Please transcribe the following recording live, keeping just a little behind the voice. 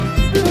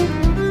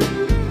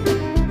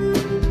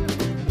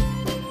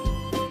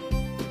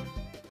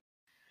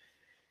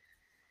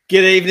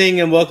Good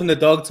evening and welcome to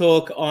Dog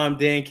Talk. I'm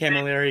Dan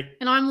Camilleri.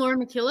 And I'm Laura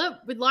McKillop.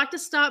 We'd like to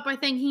start by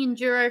thanking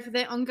Enduro for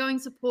their ongoing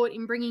support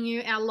in bringing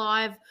you our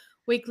live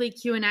weekly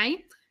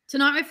Q&A.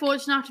 Tonight we're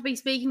fortunate enough to be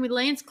speaking with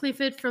Lance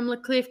Clifford from Le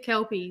Cliff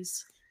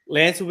Kelpies.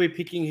 Lance will be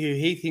picking who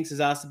he thinks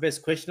has asked the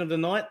best question of the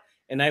night,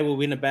 and they will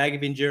win a bag of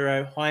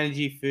Enduro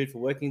high-energy food for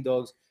working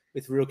dogs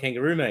with real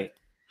kangaroo meat.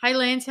 Hey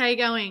Lance, how you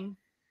going?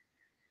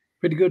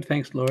 Pretty good,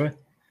 thanks, Laura.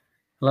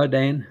 Hello,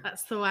 Dan.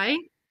 That's the way.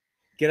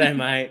 G'day,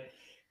 mate.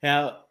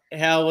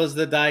 How was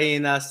the day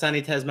in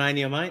sunny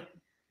Tasmania, mate? It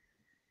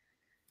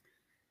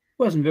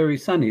wasn't very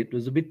sunny. It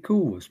was a bit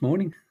cool this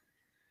morning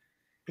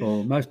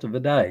for most of the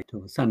day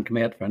till the sun came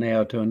out for an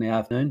hour or two in the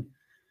afternoon.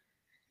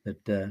 But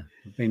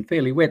it's been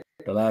fairly wet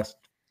the last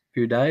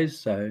few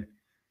days, and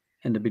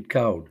a bit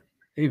cold.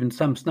 Even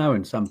some snow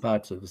in some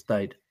parts of the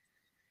state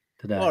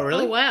today. Oh,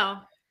 really? Oh,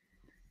 wow.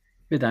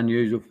 Bit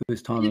unusual for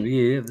this time of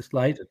year. This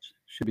late, it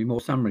should be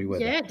more summery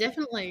weather. Yeah,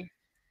 definitely.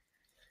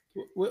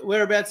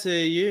 Whereabouts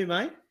are you,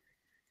 mate?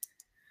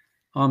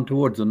 I'm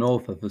towards the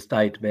north of the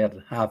state, about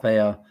a half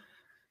hour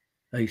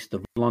east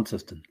of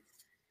Launceston.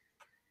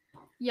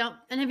 Yep.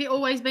 And have you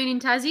always been in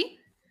Tassie?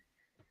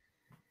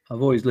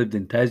 I've always lived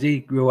in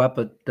Tassie, grew up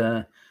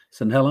at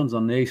St Helens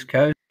on the east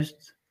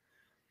coast,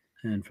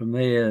 and from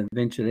there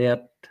ventured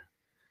out,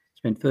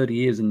 spent 30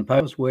 years in the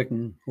post,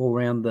 working all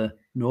around the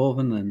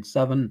northern and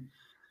southern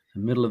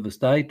and middle of the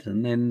state,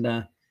 and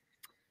then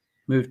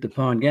moved to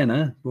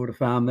Pinegana, bought a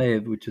farm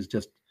there, which is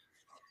just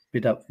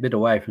a bit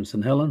away from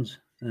St Helens,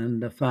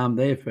 and farmed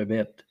there for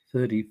about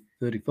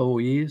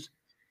 34 years.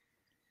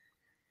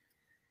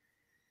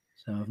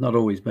 So I've not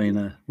always been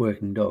a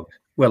working dog.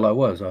 Well, I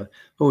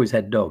always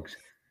had dogs,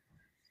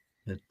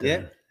 but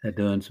had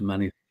to earn some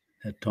money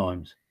at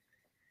times.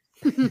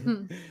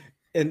 And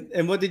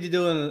what did you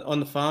do on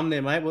the farm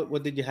there, mate?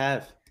 What did you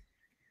have?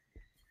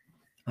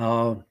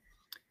 Well,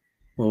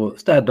 it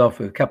started off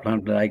with a couple of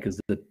hundred acres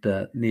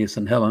at near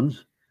St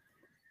Helens.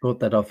 Bought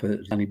that off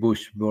at Sunny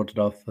Bush, bought it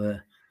off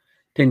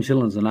 10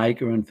 shillings an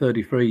acre and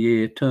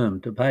 33-year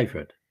term to pay for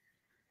it.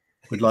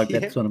 We'd like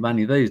that sort of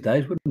money these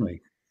days, wouldn't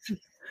we?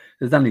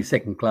 There's only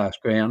second-class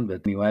ground,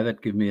 but anyway,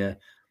 that gave me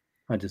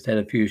I just had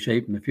a few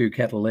sheep and a few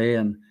cattle there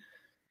and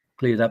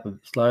cleared up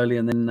slowly,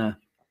 and then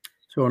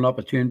saw an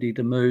opportunity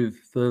to move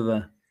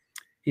further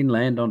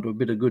inland onto a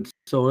bit of good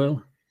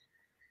soil,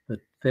 but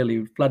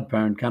fairly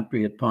flood-prone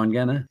country at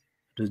Pinegana.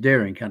 It was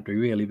dairying country,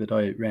 really, but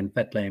I ran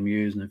fat lamb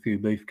ewes and a few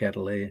beef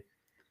cattle there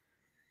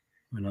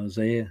when I was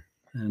there,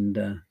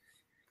 and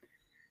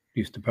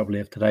used to probably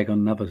have to take on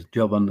another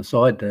job on the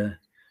side to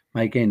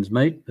make ends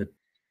meet, but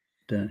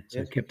so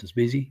it kept us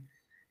busy.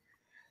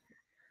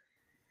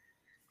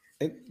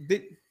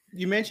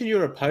 You mentioned you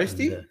were a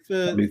postie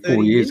for probably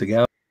 4 years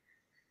ago.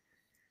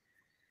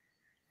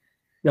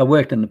 I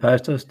worked in the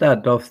post. I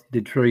started off,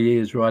 did 3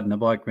 years riding a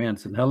bike around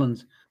St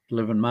Helens,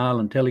 delivering mail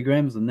and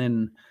telegrams, and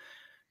then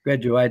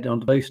graduated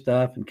onto police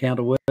staff and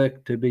counter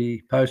work to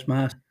be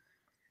postmaster.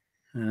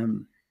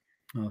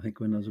 I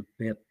think when I was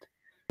about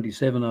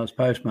 27, I was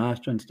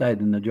postmaster and stayed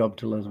in the job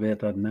till I was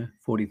about,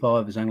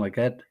 45 or something like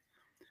that.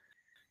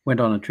 Went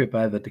on a trip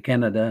over to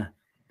Canada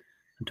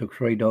and took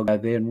 3 dogs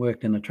over there and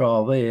worked in a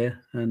trial there.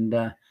 And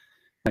I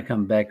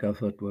come back, I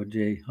thought, well,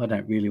 gee, I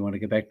don't really want to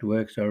go back to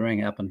work. So I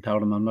rang up and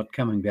told them I'm not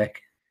coming back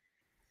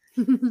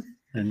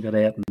and got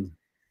out. And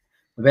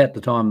about the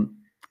time,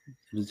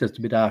 it was just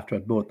a bit after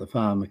I'd bought the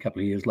farm a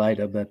couple of years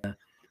later, but as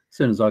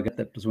soon as I got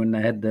that was when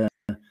they had the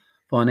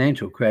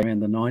financial crash around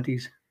the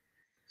 90s.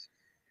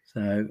 So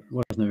it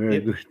wasn't a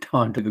very good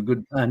time to have a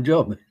good paying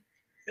job.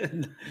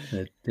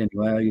 But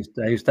anyway,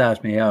 they used to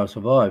ask me how I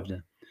survived.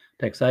 The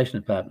taxation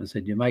department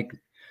said, you make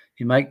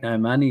no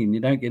money and you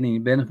don't get any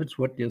benefits,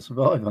 what do you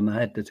survive on? I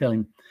had to tell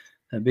him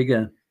a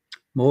bigger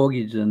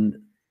mortgage and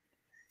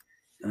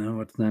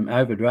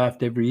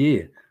overdraft every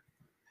year.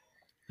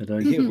 But I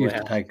used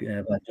to take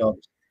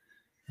jobs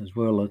as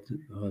well.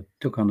 I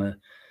took on a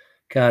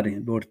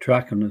carting, bought a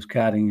truck and was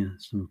carting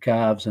some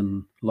calves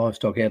and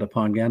livestock out of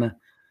Pinegana,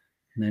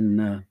 and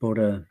then bought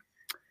a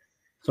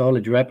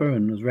silage wrapper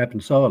and was wrapping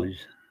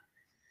silage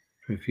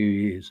for a few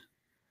years.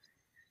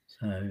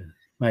 So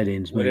made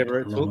ends meet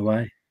along the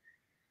way.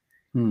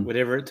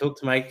 Whatever it took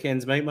to make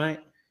ends meet,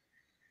 mate.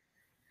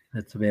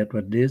 That's about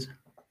what it is.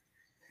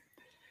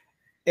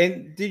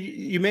 And did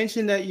you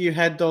mention that you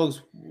had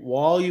dogs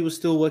while you were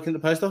still working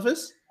at the post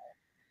office?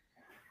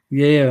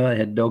 Yeah, I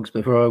had dogs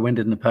before I went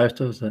in the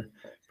post office. I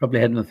probably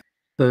had my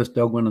first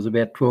dog when I was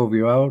about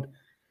 12-year-old,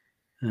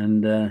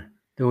 and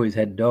always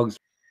had dogs.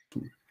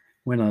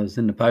 When I was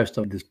in the post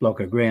office, this block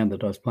of ground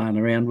that I was playing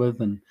around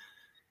with, and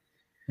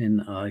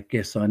I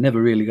guess I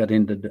never really got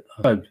into.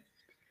 It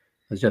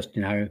was just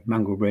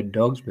mongrel bred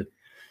dogs, but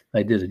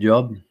they did a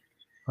job.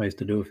 I used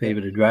to do a fair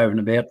bit of driving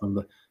about on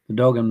the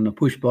dog and the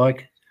push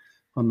bike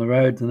on the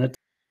roads and that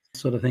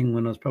sort of thing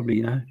when I was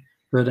probably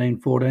 13,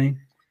 14.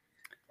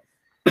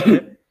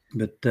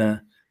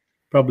 But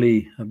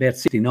probably about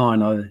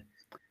 69, I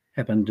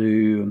happened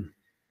to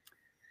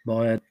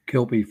buy a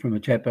Kelpie from a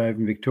chap over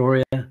in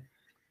Victoria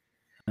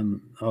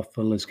off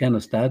the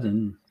Liscannah stud,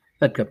 and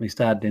that got me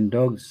started in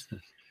dogs.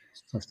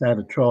 I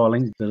started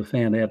trialling, but I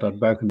found out I'd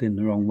broken it in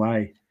the wrong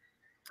way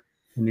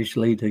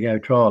initially to go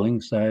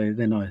trialling. So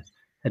then I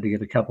had to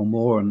get a couple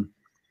more and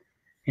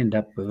end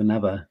up with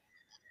another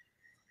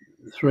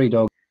 3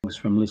 dogs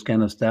from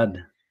Liscannor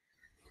Stud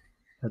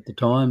at the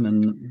time,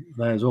 and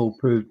those all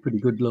proved pretty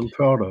good little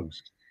trial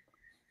dogs.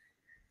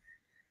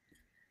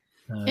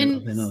 So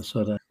And- then I was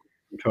sort of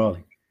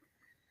trialling.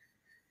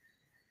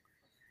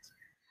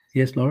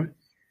 Yes, Laurie?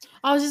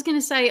 I was just going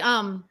to say,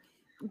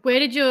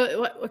 where'd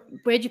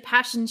your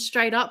passion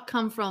straight up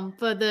come from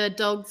for the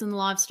dogs and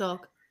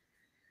livestock?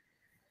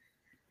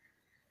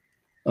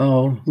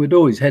 Oh, we'd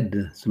always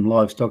had some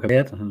livestock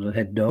about, and I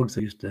had dogs.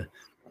 I used to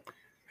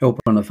help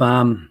on a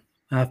farm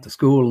after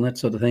school and that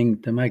sort of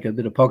thing to make a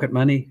bit of pocket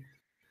money.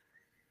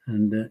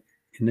 And you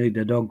need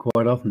a dog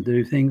quite often to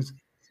do things.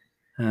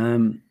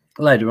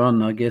 Later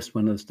on, I guess,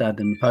 when I started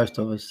in the post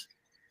office,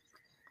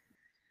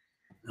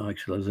 I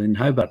was in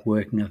Hobart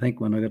working, I think,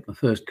 when I got my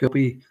first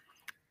Kelpie.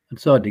 I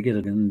decided to get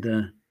it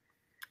and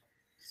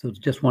sort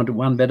of just wanted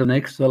one better than the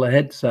next all I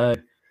had. So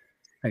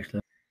actually,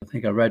 I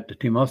think I wrote to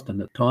Tim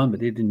Austin at the time,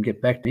 but he didn't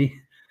get back to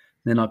me.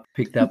 Then I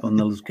picked up on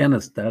the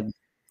Liscannor Stud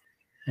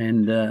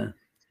and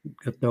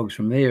got dogs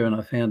from there, and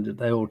I found that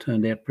they all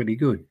turned out pretty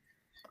good.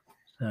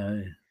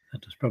 So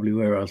that was probably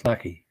where I was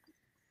lucky.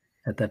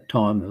 At that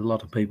time, a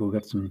lot of people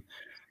got some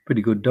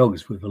pretty good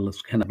dogs with a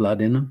Liscannor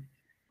blood in them.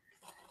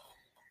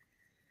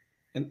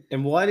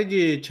 And why did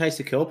you chase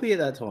a Kelpie at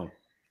that time?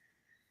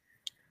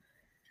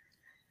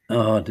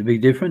 Oh, to be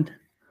different.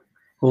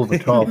 All the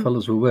trial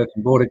fellas were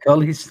working border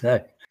collies,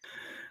 so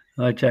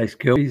I chased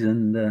Kelpies,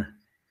 and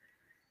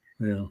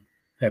well,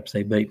 perhaps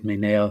they beat me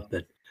now,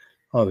 but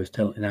I was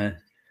telling,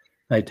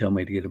 they tell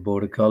me to get a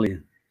border collie,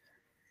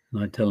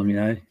 and I tell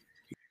them,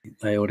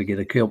 they ought to get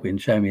a Kelpie and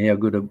show me how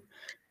good a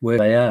work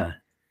they are.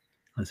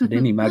 I said,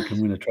 any mug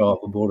can win a trial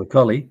for border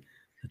collie.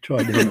 I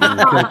tried doing it with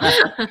a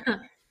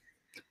Kelpie.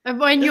 And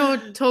when you're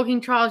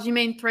talking trials, you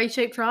mean 3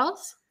 sheep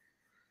trials?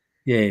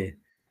 Yeah.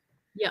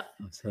 Yeah.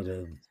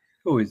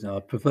 I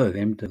prefer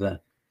them to the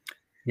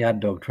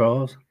yard dog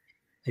trials,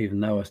 even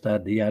though I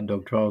started the yard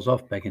dog trials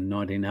off back in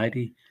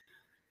 1980,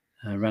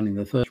 running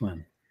the first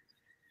one.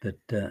 But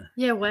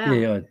yeah, wow.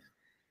 Yeah,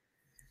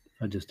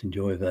 I just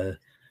enjoy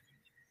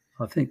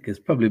I think there's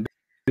probably a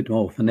bit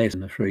more finesse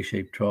in the 3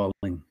 sheep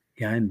trialling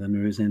game than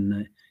there is in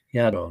the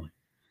yard trialling.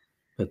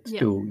 But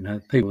still,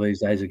 people these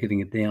days are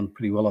getting it down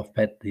pretty well off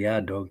pat, the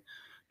yard dog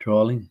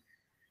trialling.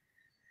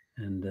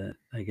 And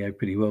they go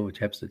pretty well with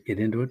chaps that get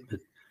into it.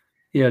 But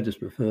yeah, I just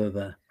prefer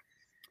the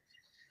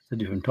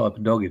different type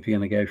of dog if you're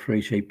going to go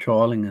 3 sheep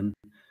trialling. And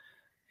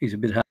he's a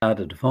bit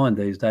harder to find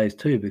these days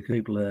too, because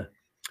people are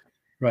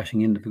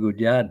rushing into the good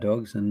yard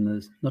dogs, and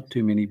there's not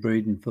too many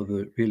breeding for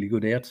the really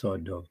good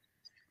outside dog.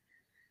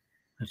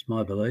 That's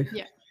my belief.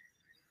 Yeah.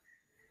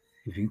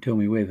 If you can tell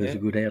me where there's a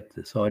good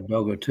outside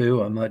dog or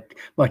two, I might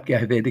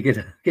go there to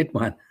get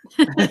one.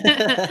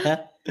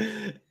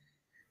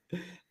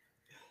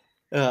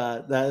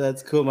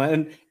 That's cool,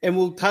 mate. And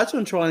we'll touch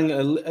on trying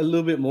a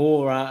little bit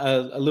more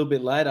a little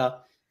bit later.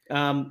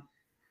 Do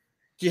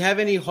you have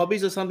any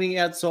hobbies or something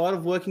outside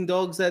of working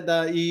dogs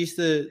that you used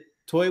to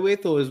toy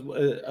with, or is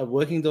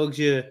working dogs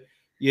your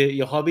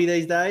hobby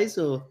these days?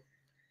 Or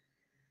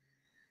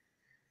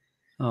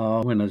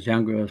when I was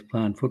younger, I was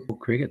playing football,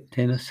 cricket,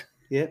 tennis,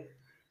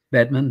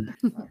 badminton.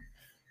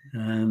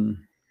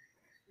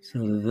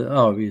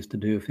 We used to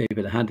do a fair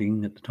bit of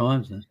hunting at the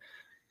times and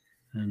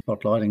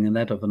spotlighting and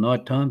that of the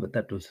night time, but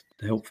that was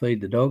to help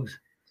feed the dogs.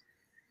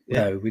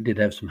 So we did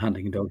have some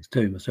hunting dogs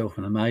too, myself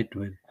and a mate.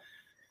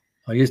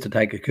 I used to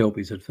take the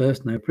Kelpies at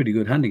first, and they were pretty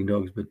good hunting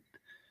dogs, but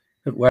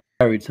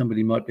worried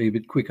somebody might be a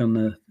bit quick on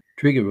the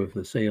trigger if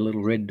they see a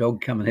little red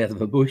dog coming out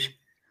of a bush,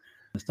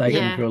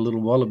 mistaken for a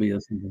little wallaby or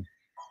something.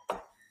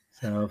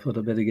 So I thought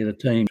I'd better get a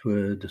team that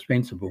were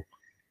dispensable.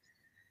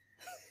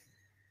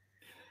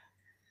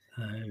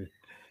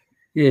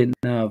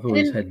 I've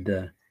always had,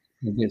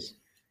 I guess,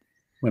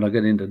 when I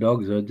got into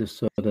dogs, I just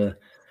sort of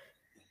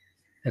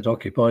had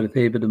occupied a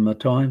fair bit of my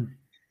time.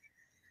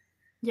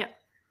 Yeah.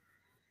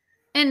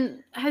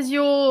 And has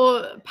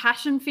your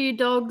passion for your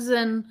dogs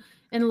and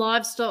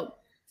livestock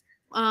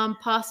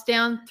passed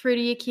down through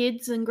to your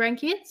kids and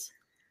grandkids?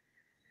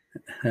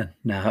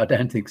 No, I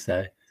don't think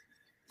so.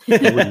 I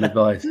wouldn't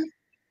advise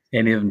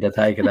any of them to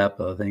take it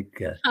up. I think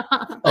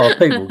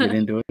people get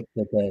into it,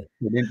 that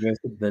they're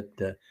interested,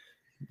 but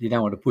you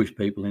don't want to push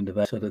people into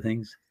that sort of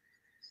things.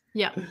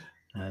 Yeah.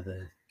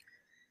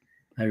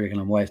 They reckon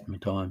I'm wasting my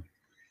time.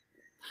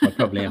 I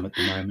probably am at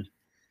the moment.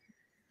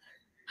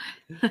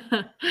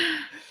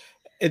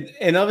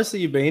 And obviously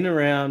you've been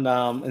around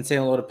and seen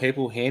a lot of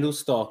people handle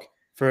stock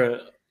for,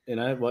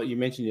 what you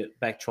mentioned, you're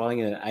back trialing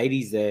in the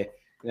 80s there,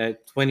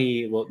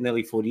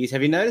 nearly 40 years.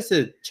 Have you noticed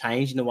a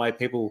change in the way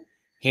people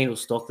handle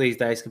stock these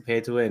days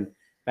compared to when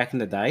back in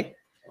the day?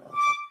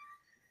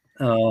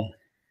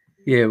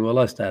 Yeah, well,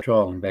 I started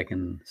trialing back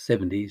in the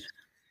 70s,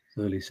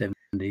 early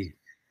 70s.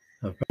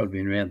 I've probably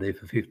been around there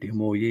for 50 or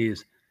more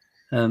years.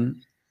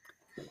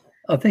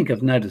 I think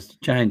I've noticed a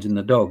change in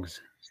the dogs.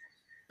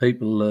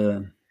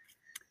 People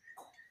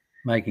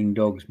making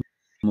dogs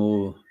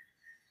more,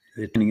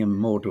 they're turning them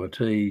more to a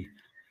T,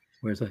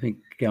 whereas I think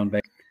going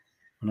back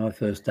when I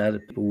first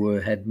started, people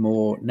had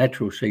more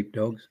natural sheep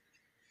dogs.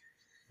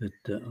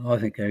 But I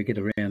think they get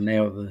around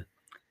now with a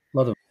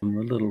lot of them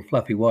are little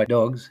fluffy white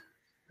dogs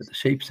that the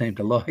sheep seem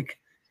to like,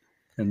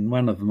 and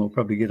one of them will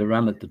probably get a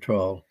run at the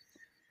trial.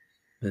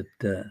 But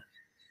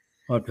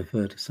I'd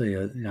prefer to see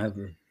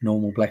the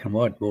normal black and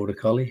white border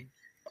collie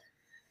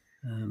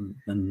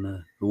than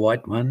the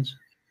white ones.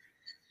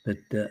 But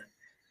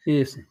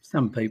yes,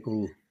 some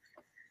people,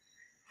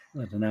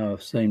 I don't know,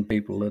 I've seen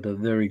people that are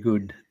very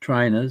good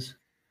trainers,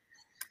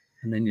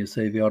 and then you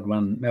see the odd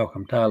one,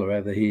 Malcolm Taylor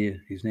over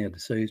here, he's now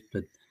deceased,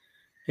 but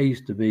he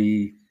used to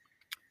be,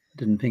 I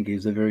didn't think he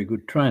was a very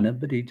good trainer,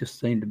 but he just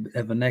seemed to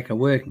have a knack of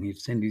working. He'd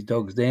send his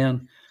dogs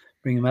down,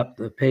 bring them up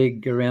the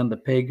peg, around the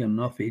peg, and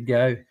off he'd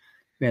go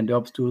around the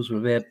obstacles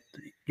without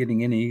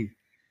getting any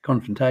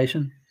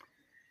confrontation.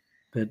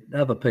 But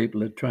other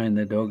people had trained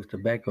their dogs to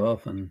back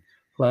off and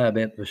play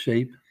about the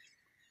sheep.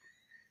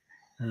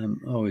 I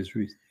always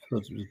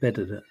thought it was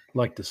better to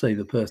like to see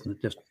the person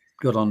that just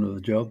got on with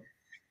the job.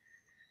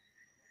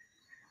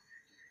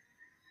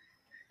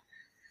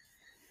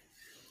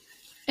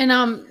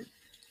 And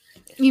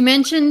you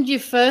mentioned your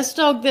first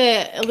dog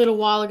there a little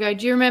while ago.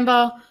 Do you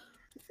remember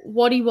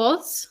what he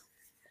was?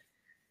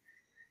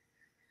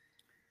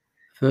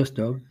 First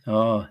dog?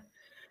 Oh,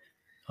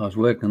 I was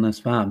working on this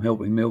farm,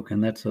 helping milk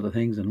and that sort of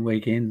things, and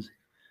weekends,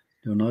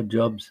 doing odd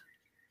jobs.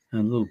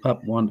 And a little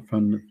pup wandered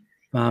from the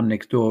farm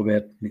next door,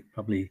 about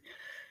probably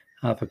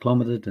half a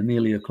kilometre to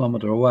nearly a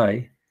kilometre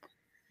away.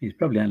 He's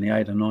probably only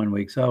 8 or 9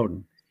 weeks old.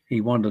 And he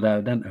wandered over,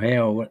 I don't know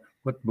how or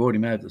what brought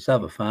him over to this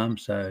other farm.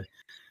 So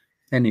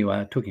anyway,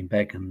 I took him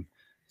back and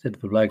said to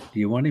the bloke, do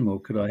you want him or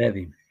could I have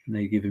him? And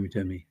he gave him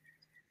to me.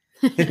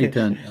 He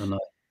turned, and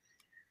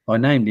I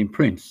named him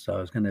Prince, so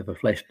I was going to have a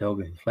flash dog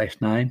and a flash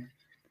name.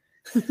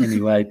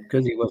 Anyway,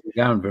 because he wasn't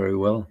going very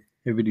well,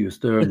 everybody was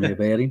stirring me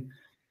about him.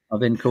 I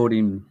then called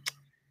him,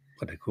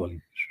 what do they call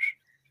him?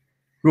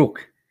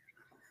 Rook.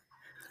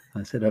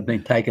 I said I'd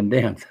been taken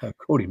down, so I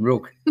called him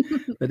Rook.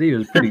 But he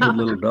was a pretty good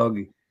little dog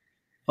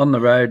on the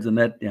roads and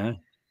that,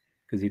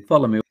 because he'd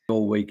follow me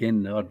all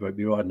weekend. I'd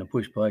be riding a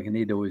push bike, and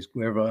he'd always,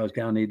 wherever I was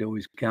going, he'd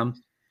always come.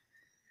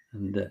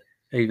 And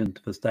even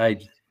to the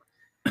stage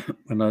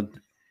when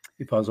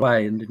if I was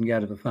away and didn't go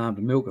to the farm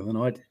to milk of the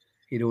night,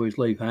 he'd always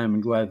leave home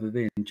and go over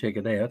there and check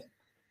it out,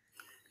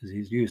 because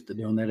he's used to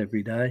doing that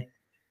every day.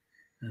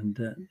 And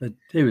but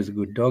he was a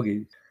good dog.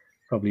 He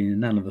probably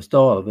none of the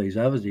style of these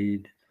others.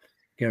 He'd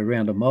go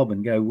around a mob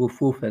and go woof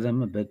woof at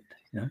them, but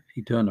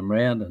he turned them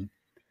round, and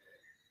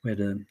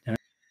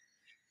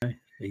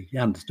he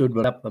understood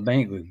what up the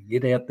bank would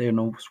get out there in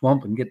the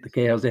swamp and get the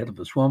cows out of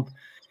the swamp.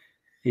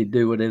 He'd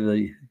do whatever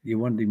you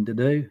wanted him to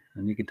do,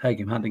 and you could take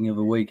him hunting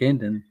every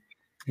weekend, and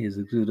he's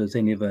as good as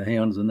any of the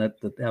hounds and that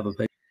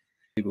other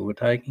people were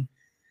taking.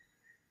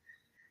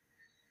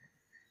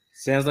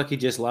 Sounds like he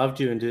just loved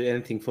you and did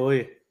anything for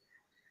you.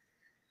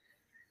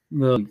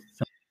 Well,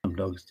 some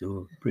dogs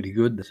do pretty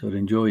good. They sort of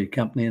enjoy your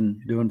company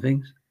and doing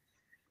things.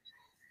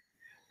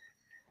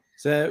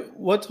 So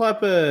what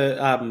type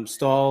of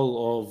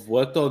style of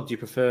work dog do you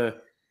prefer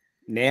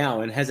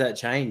now, and has that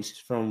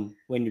changed from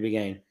when you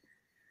began?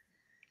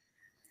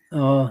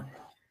 Oh,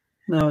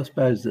 no, I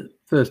suppose the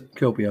first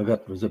Kelpie I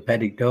got was a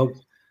paddock dog,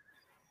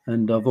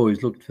 and I've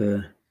always looked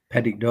for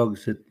paddock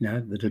dogs that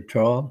that are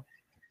trial,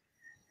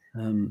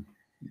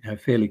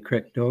 fairly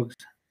correct dogs.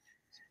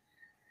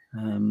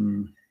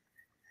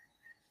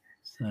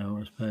 So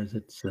I suppose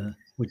it's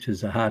which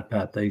is the hard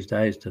part these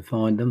days to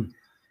find them.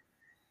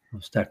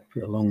 I've stuck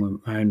along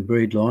with my own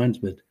breed lines,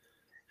 but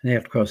now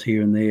across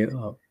here and there,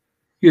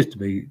 used to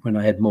be when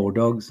I had more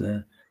dogs.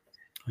 I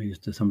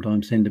used to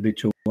sometimes send a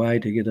bitch away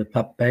to get a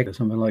pup back or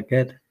something like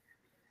that.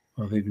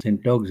 I've even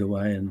sent dogs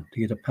away and to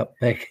get a pup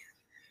back,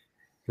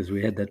 because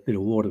we had that bit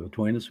of water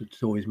between us,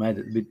 which always made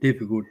it a bit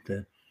difficult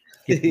to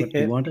get what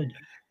we wanted.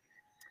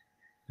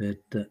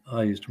 But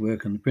I used to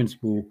work on the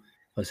principle,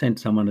 if I sent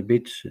someone a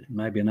bitch,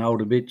 maybe an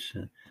older bitch,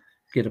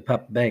 get a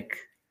pup back,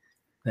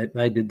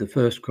 they did the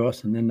first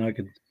cross, and then I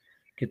could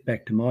get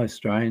back to my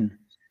strain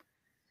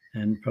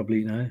and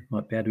probably,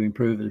 might be able to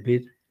improve it a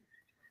bit.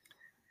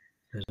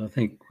 Because I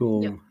think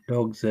all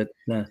dogs that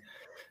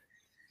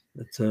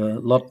it's a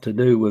lot to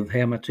do with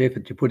how much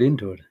effort you put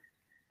into it.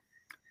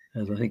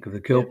 As I think of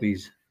the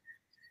Kelpies,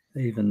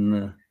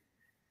 even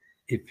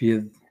if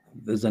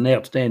there's an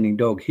outstanding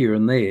dog here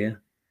and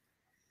there,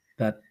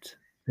 but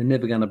they're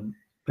never going to,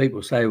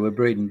 people say we're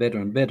breeding better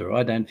and better.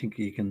 I don't think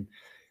you can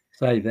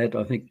say that.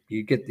 I think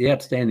you get the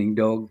outstanding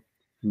dog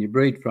and you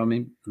breed from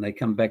him, and they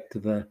come back to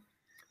the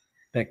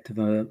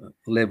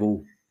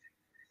level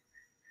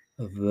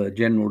of the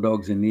general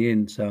dogs in the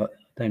end. So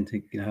I don't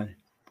think,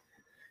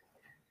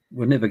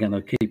 we're never going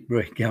to keep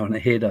going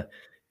ahead.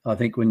 I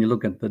think when you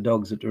look at the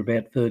dogs that were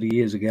about 30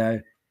 years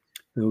ago,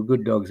 there were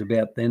good dogs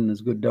about then,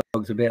 there's good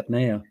dogs about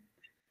now.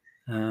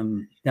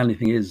 The only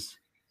thing is,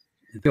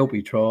 the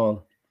Kelpie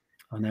trial,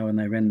 I know when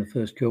they ran the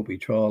first Kelpie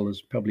trial,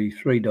 there's probably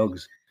 3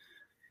 dogs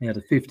out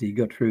of 50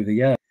 got through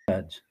the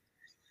yards.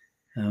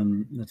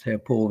 That's how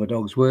poor the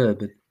dogs were.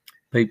 But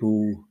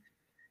people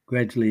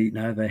gradually,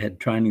 they had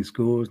training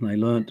schools and they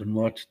learnt and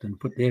watched and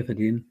put the effort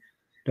in.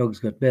 Dogs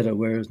got better,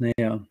 whereas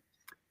now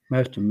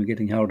most of them are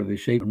getting hold of their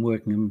sheep and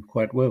working them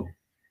quite well.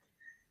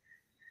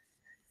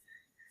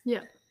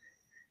 Yeah.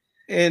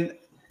 And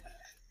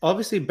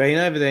obviously, being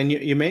over there, and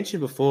you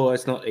mentioned before,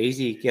 it's not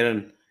easy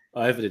getting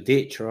over the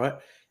ditch, right?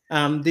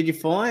 Did you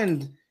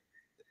find?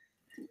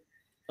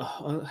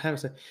 How to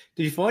say?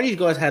 Did you find you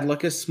guys had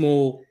like a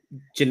small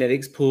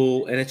genetics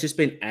pool, and it's just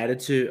been added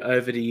to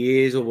over the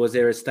years, or was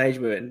there a stage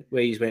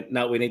where you went,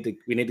 no, we need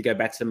to go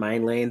back to the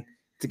mainland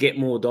to get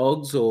more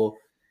dogs, or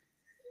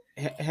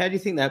how do you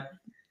think that?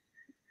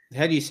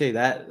 How do you see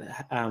that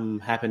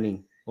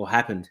happening or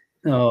happened?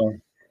 Oh,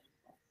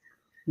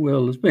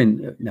 well, there's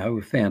been,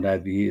 we've found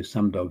over the years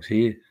some dogs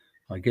here.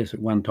 I guess at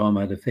one time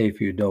I had a fair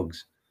few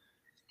dogs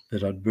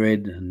that I'd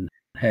bred and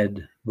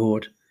had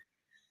bought.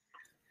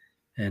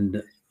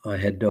 And I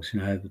had dogs,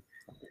 I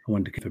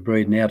wanted to keep for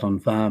breeding out on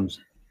farms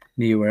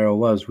near where I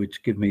was,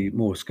 which give me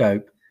more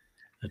scope.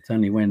 It's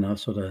only when I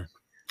sort of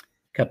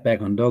cut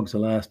back on dogs the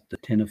last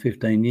 10 or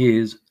 15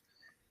 years,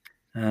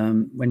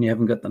 when you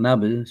haven't got the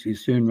numbers, you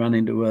soon run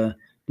into a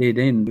dead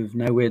end with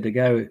nowhere to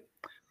go.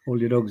 All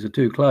your dogs are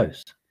too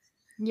close.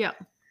 Yeah.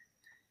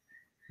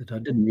 But I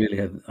didn't really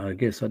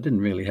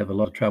have a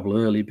lot of trouble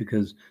early,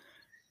 because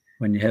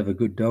when you have a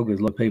good dog, there's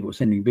a lot of people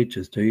sending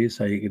bitches to you,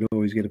 so you could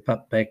always get a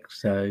pup back,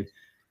 so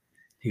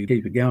you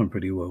keep it going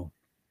pretty well.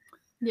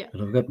 Yeah.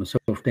 But I've got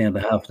myself down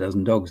to half a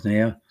dozen dogs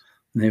now,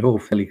 and they're all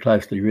fairly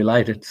closely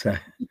related, so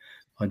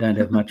I don't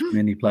have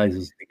many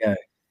places to go.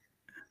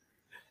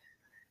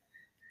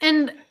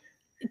 And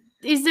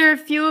is there a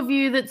few of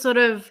you that sort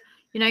of,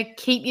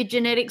 keep your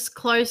genetics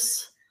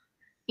close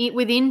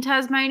within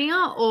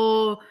Tasmania,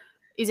 or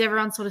is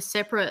everyone sort of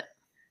separate?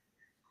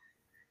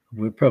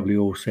 We're probably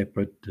all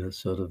separate,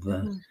 there's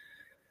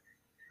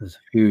a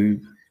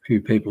few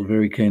people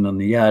very keen on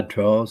the yard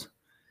trials,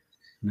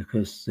 and of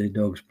course their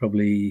dogs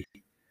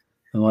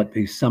there might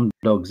be some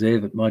dogs there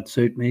that might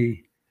suit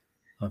me.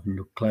 I haven't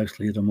looked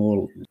closely at them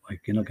all. Like,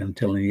 you're not going to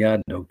tell in a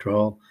yard dog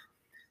trial,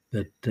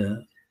 but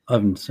I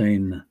haven't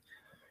seen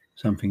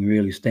something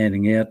really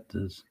standing out.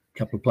 There's a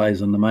couple of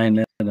players on the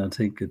mainland I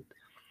think could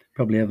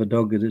probably have a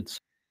dog that'd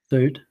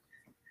suit.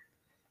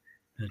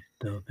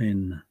 But I've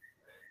been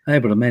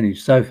able to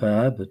manage so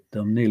far, but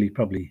I'm nearly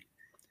probably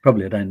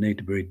I don't need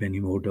to breed many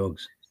more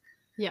dogs.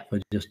 Yeah. If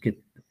I just get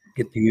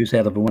the use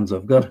out of the ones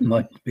I've got, it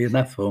might be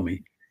enough for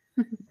me.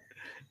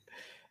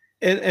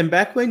 And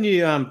back when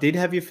you did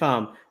have your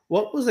farm,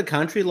 what was the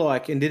country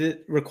like, and did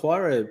it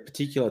require a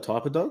particular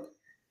type of dog?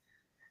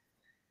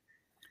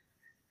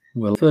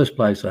 Well, the first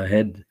place I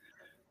had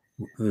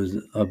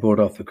I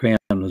bought off the Crown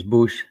was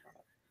bush,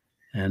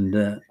 and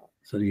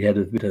so he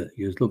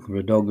was looking for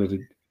a dog that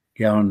would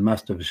go and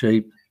muster for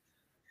sheep,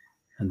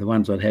 and the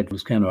ones I'd had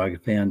was I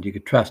found you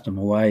could trust them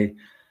away.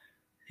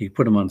 You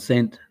put them on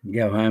scent and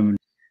go home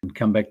and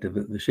come back to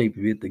the sheep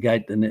at the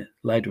gate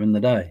later in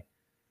the day.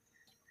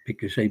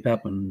 Pick your sheep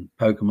up and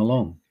poke them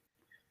along.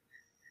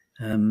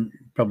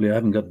 Probably I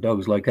haven't got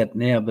dogs like that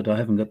now, but I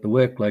haven't got the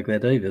work like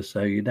that either.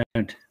 So you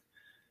don't,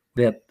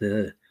 without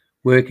the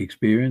work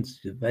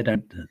experience, they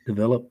don't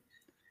develop.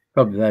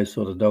 Probably those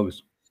sort of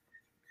dogs,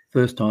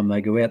 first time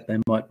they go out, they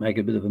might make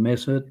a bit of a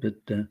mess of it,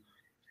 but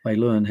they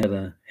learn how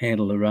to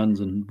handle the runs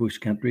in bush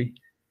country.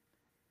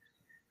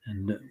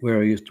 And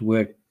where I used to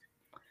work,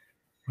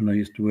 when I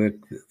used to work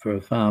for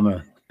a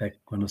farmer back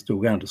when I was still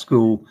going to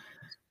school,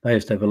 they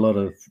used to have a lot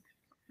of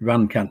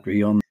run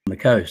country on the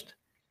coast.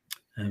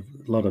 A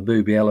lot of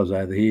boobialas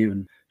over here,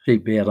 and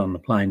sheep be out on the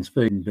plains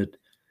feeding. But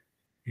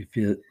if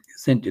you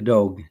sent your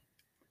dog,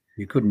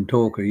 you couldn't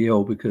talk or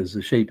yell, because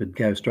the sheep would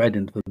go straight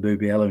into the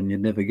boobiala and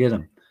you'd never get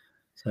them.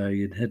 So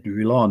you'd have to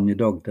rely on your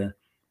dog to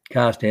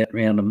cast out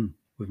round them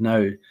with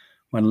no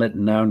one letting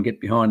them know and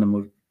get behind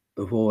them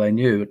before they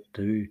knew it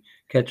to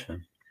catch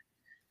them.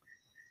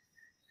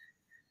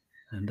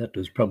 And that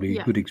was probably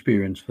a good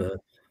experience for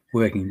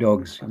working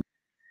dogs,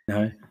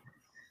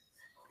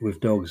 with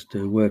dogs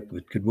to work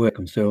that could work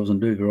themselves and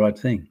do the right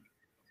thing.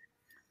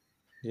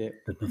 Yeah.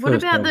 But what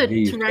about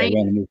the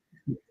terrain?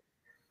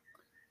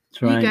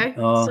 Terrain. You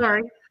go.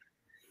 Sorry.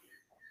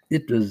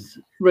 It was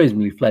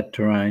reasonably flat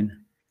terrain.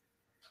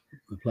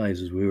 The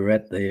places we were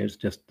at there, it's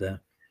just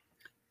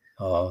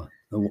when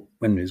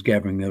we was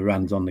gathering the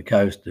runs on the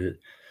coast,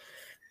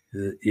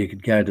 you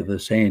could go to the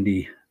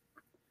sandy,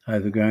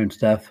 overgrown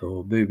stuff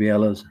or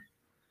boobialas,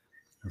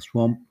 a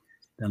swamp.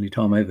 The only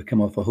time I ever come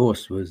off a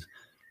horse was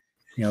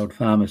the old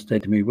farmer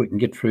said to me, "We can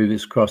get through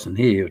this crossing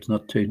here, it's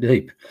not too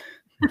deep."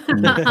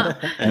 And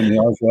the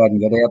old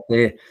riding got out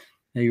there,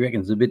 he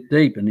reckons it's a bit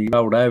deep, and he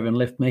rolled over and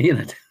left me in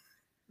it.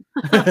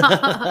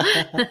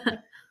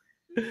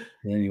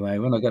 Anyway,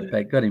 when I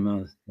got him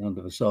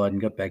onto the side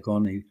and got back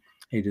on,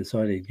 he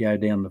decided he'd go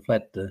down the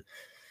flat to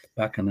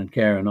bucking and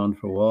carrying on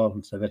for a while,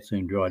 and so that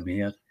soon dried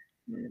me out.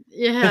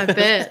 Yeah, I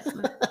bet.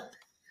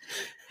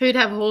 Who'd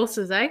have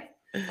horses, eh?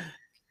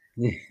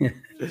 Yeah.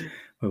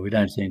 Well, we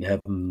don't seem to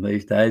have them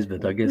these days,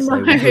 but I guess no.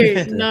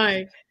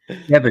 You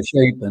have a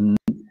sheep, and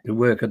to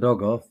work a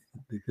dog off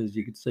because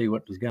you could see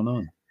what was going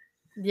on,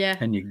 Yeah.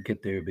 and you could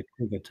get there a bit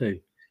quicker too.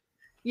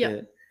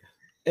 Yeah.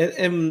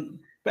 And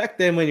back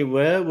then, when you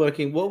were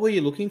working, what were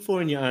you looking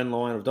for in your own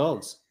line of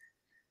dogs?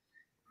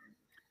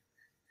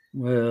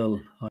 Well,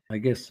 I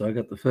guess I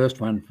got the first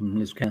one from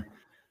Liscana,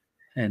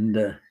 and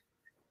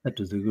that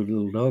was a good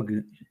little dog.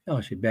 Oh,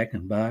 she'd back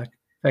and bark.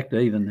 In fact, I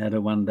even had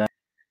her one day.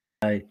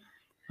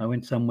 I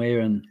went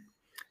somewhere and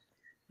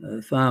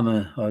the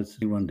farmer,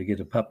 he wanted to get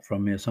a pup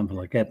from me or something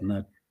like that, and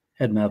I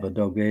had another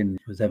dog there and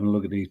was having a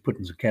look at these,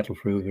 putting some cattle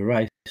through a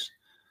race.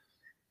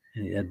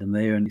 And he had them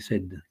there, and he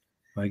said,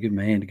 I give him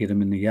a hand to get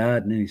them in the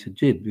yard. And then he said,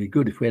 gee, it'd be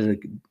good if we had a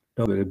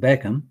dog that would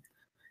back them.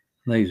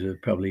 And these were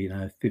probably,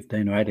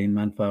 15 or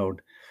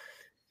 18-month-old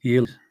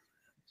yearlings.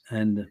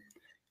 And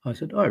I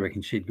said, I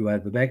reckon she'd go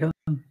over the back of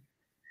them.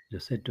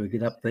 Just said to her,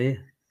 get up there.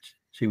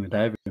 She went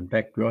over and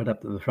backed right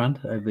up to the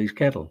front over these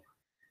cattle.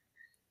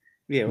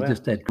 Yeah, You wow.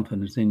 just had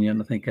confidence in you,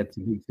 and I think that's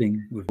a big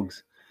thing with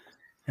dogs.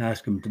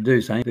 Ask them to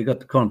do something. If they've got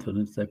the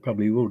confidence, they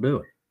probably will do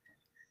it,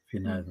 if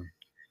you know them.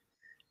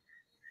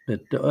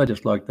 But I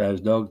just like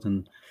those dogs,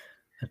 and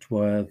that's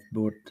why I've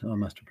bought, I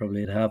must have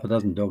probably had half a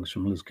dozen dogs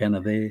from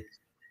Liscana there.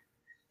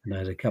 And I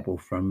had a couple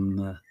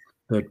from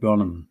Bert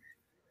Bonham,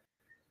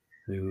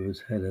 who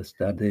had a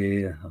stud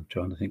there. I'm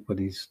trying to think what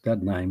his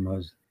stud name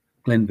was,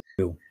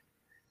 Glenville.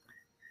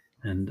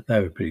 And they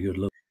were pretty good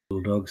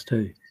little dogs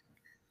too.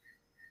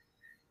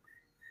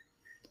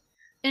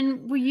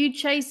 And were you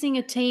chasing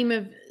a team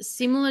of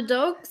similar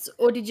dogs,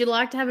 or did you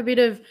like to have a bit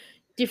of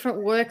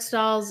different work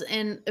styles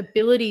and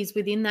abilities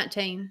within that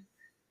team?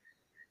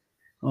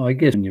 Oh, I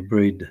guess when you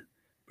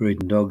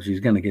breeding dogs, you're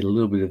going to get a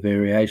little bit of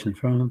variation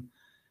from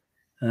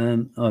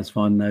them. I was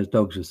finding those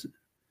dogs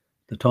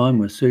the time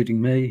was suiting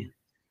me.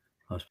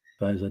 I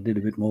suppose I did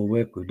a bit more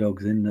work with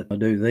dogs then than I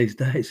do these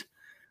days.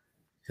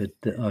 But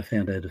I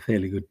found I had a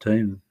fairly good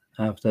team,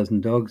 half a dozen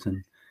dogs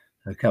and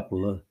a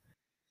couple of,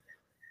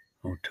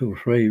 or two or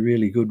three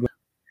really good ones.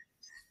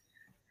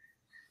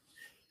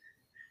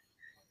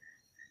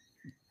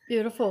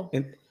 Beautiful.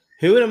 And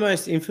who were the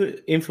most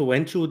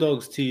influential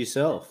dogs to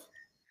yourself?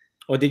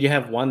 Or did you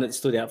have one that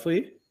stood out for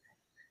you?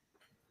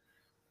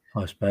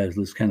 I suppose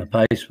Liscana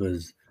Pace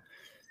was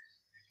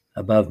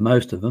above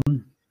most of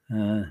them.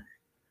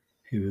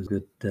 He was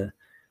good.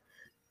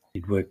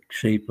 He'd work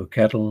sheep or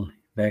cattle,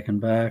 back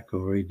and bark,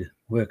 or he'd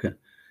work it.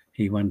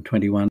 He won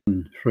 21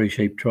 free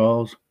sheep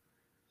trials,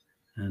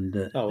 and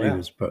he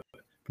was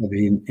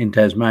probably in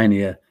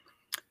Tasmania.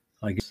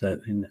 I guess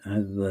in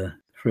over the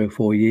 3 or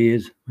 4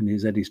 years when he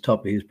was at his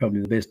top, he was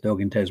probably the best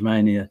dog in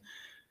Tasmania,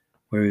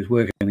 where he was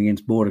working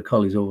against border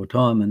collies all the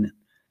time, and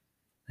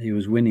he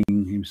was winning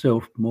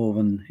himself more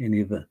than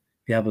any of the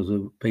others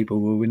people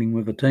were winning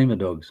with a team of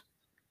dogs.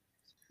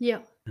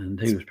 Yeah. And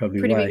he was probably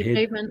Pretty way big ahead.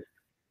 achievement.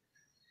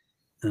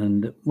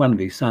 And one of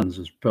his sons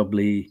was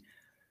probably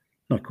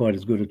not quite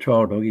as good a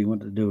trial dog. He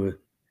wanted to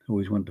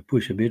always wanted to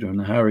push a bit or in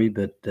a hurry,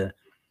 but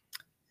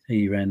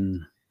he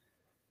ran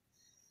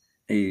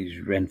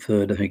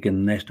third, I think,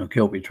 in the National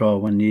Kelpie Trial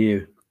one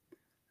year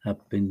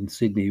up in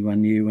Sydney.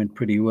 One year went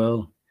pretty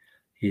well.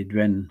 He'd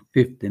ran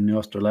fifth in the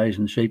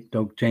Australasian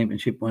Sheepdog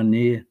Championship one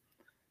year,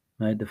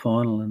 made the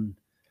final, and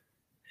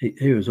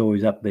he was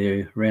always up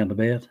there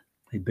roundabout.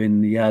 He'd been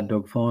in the yard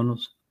dog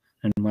finals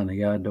and won a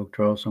yard dog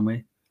trial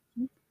somewhere.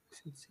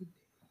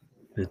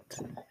 But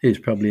he's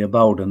probably a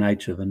bolder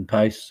nature than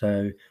Pace,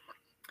 so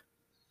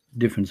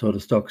different sort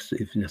of stocks.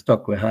 If the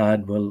stock were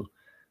hard,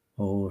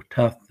 or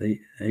tough,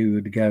 he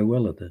would go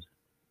well at it.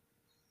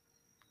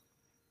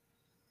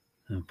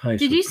 Pace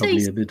Did was you probably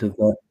say? a bit of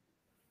that.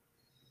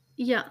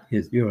 Yeah.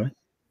 Yes, you're right.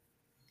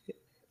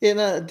 Yeah,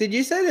 no, did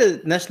you say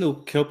the National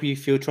Kelpie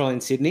Field Trial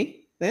in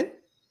Sydney then?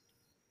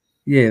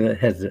 Yeah, that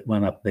has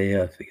one up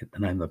there. I forget the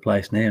name of the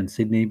place now in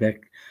Sydney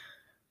back,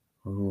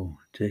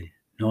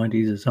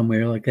 90s or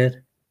somewhere like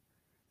that.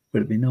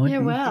 Would it be 90s? Yeah,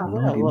 wow.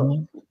 or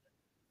 99?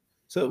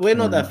 So we're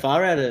not that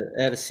far out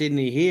of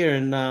Sydney here,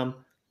 and I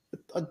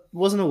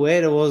wasn't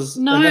aware there was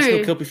No. a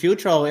National Kelpie Field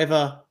Trial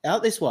ever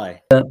out this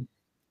way.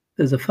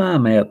 There's a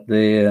farm out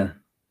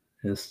there,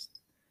 a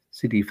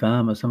city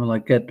farm or something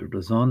like that it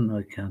was on.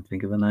 I can't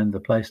think of the name of the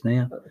place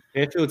now.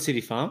 Fairfield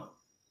City Farm?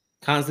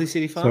 Carnsley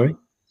City Farm? Sorry?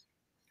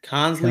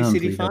 Carnsley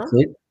City Farm? That's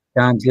it.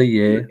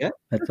 Carnsley, yeah.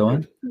 That's the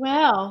one.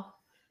 Wow.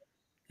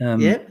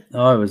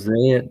 I was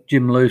there.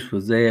 Jim Luce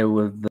was there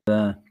with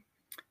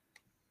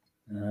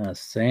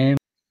Sam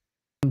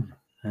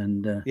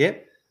and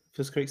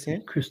First Creek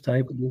Sam. Chris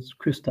Taper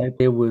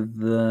there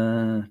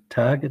with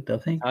Target, I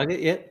think.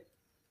 Target, yep.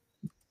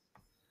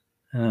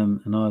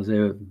 And I was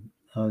there.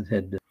 I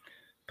had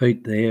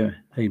Pete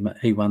there.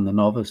 He won the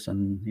novice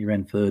and he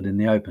ran third in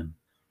the open.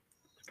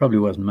 Probably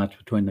wasn't much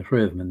between the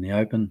three of them in the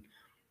open.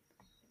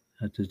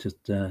 It was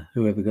just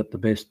whoever got the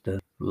best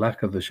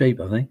luck of the sheep,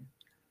 I think.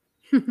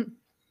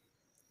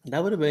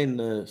 That would have been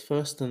the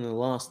first and the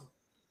last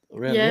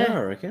around Yeah. there,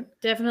 I reckon.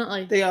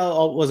 Definitely.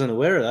 I wasn't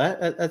aware of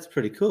that. That's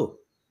pretty cool.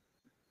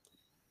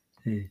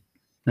 Yeah.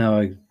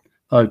 No,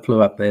 I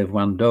flew up there with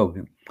one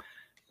dog,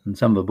 and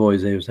some of the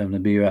boys there was having a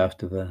beer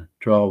after the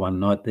trial one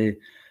night there.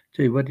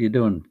 "Gee, what are you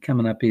doing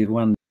coming up here with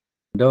one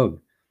dog?"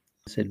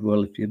 I said,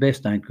 "Well, if your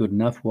best ain't good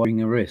enough, why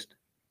bring a rest?"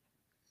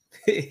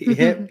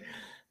 Yeah,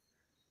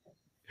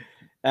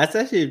 that's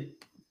actually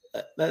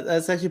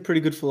that's actually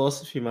pretty good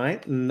philosophy,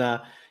 mate. And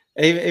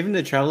even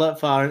to travel that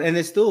far, and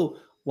there's still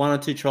one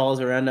or two trials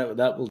around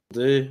that will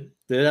do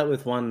that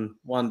with one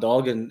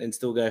dog and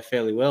still go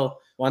fairly well.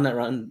 One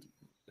that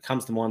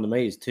comes to mind to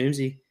me is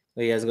Toomsy.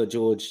 He hasn't got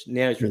George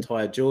now; he's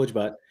retired George,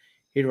 but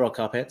he'd rock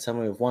up out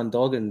somewhere with one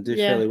dog and do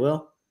fairly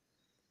well.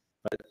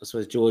 But I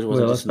suppose George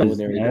wasn't just an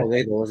ordinary dog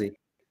either, was he?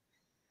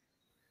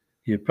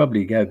 You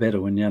probably go better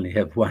when you only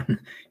have one.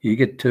 You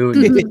get two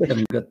and you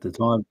haven't got the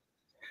time to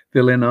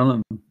fill in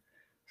on them.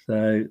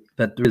 So,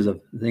 but there is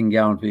a thing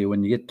going for you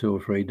when you get 2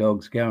 or 3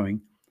 dogs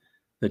going,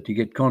 that you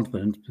get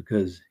confidence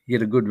because you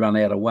get a good run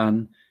out of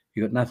one,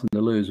 you got nothing to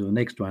lose with the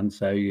next one,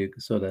 so you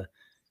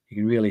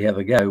can really have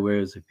a go.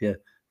 Whereas if you've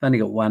only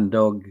got one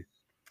dog,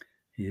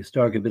 you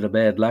strike a bit of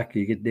bad luck,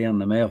 you get down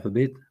the mouth a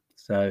bit.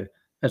 So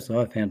that's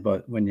what I found.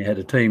 But when you had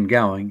a team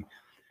going,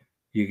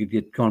 you could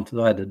get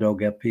confident. I had a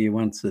dog up here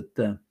once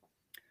that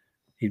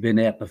he'd been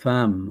out the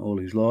farm all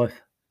his life.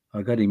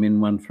 I got him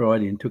in one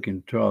Friday and took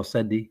him to trial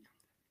Saturday.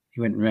 He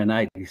went and ran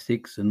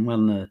 86 and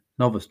won the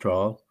novice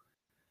trial.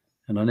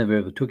 And I never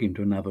ever took him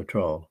to another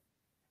trial.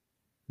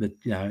 But,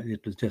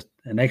 it was just,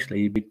 and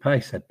actually he beat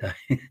pace that day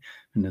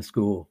in the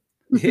score.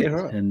 Yeah,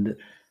 right. And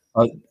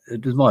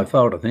it was my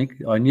fault, I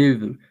think. I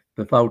knew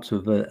the faults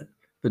of the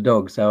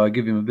dog, so I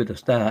give him a bit of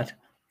start,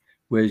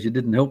 whereas you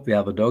didn't help the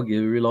other dog.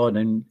 You relied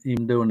on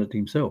him doing it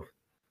himself.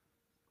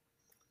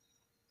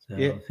 So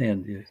I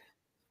found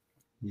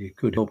you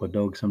could help a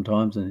dog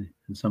sometimes, and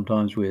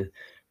sometimes we're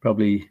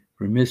probably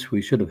remiss.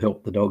 We should have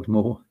helped the dogs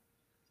more.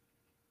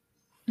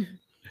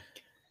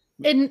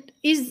 And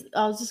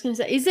I was just going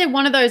to say, is there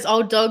one of those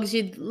old dogs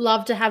you'd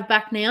love to have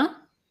back now?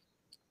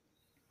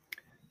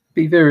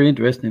 Be very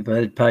interesting if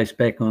they had pace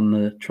back on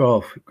the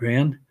trial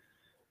ground.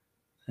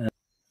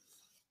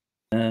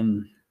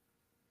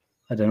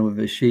 I don't know if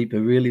the sheep are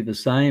really the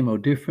same or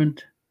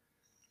different.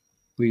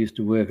 We used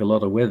to work a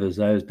lot of weathers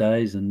those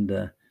days, and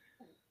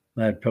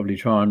they'd probably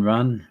try and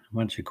run.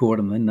 Once you caught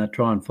them, then they'd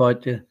try and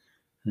fight you.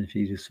 And if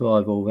you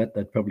survive all that,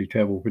 they'd probably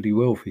travel pretty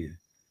well for you.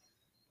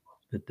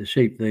 But the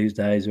sheep these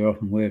days are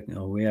often working,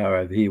 or we are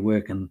over here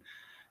working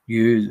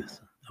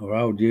ewes or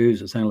old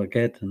ewes or something like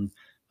that, and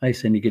they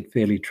seem to get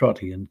fairly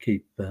trotty and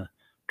keep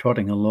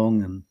trotting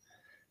along. And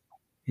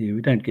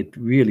we don't get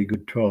really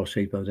good trial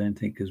sheep, I don't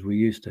think, as we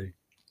used to.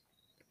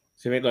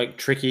 So you mean like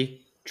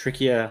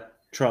trickier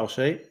trial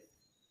sheep?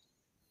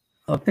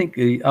 I think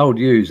the old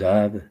ewes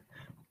are.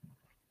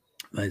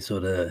 They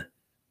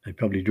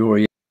probably draw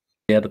you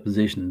out of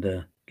position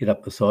to get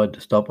up the side to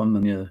stop them,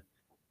 and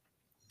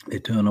they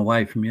turn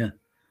away from you.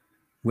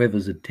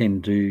 Wethers that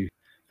tend to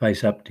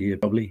face up to you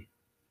probably.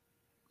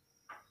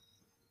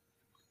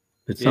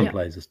 But some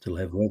places still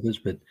have wethers,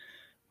 but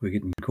we're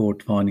getting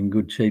caught finding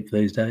good sheep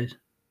these days,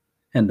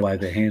 and the way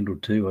they're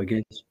handled too, I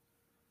guess.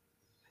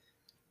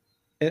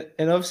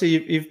 And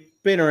obviously you've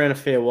been around a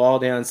fair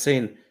while now and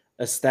seen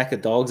a stack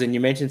of dogs, and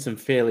you mentioned some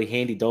fairly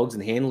handy dogs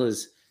and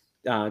handlers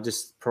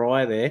just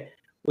prior there.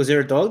 Was there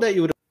a dog that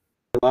you would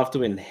have loved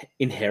to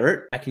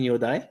inherit back in your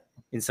day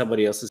in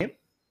somebody else's camp?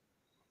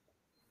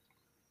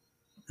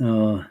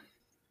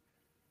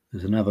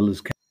 There's another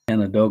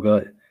Liscana dog.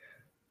 There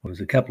was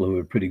a couple who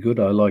were pretty good.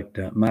 I liked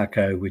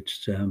Marco, which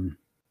Steve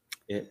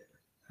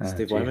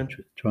Wayman.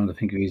 Trying to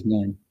think of his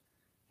name.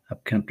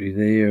 Up country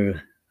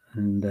there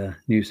and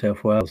New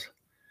South Wales.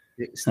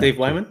 Steve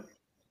Wayman?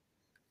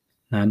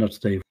 No, not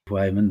Steve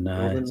Wayman.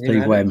 No,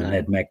 Steve Wayman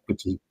had Mac,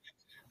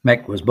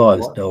 Mac was by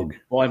this dog.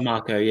 By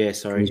Marco, yeah,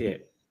 sorry.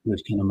 It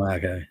was kind of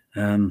Marco.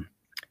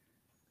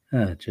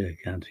 I can't think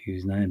of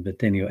his name.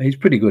 But anyway, he's a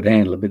pretty good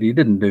handler, but he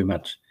didn't do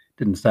much.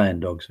 Didn't stay in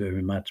dogs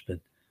very much. But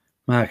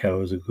Marco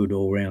was a good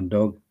all-round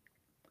dog.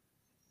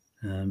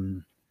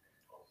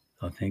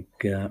 I think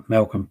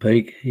Malcolm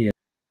Peake, he had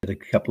a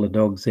couple of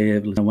dogs there.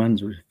 The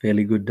ones were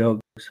fairly good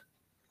dogs.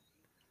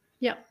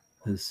 Yeah.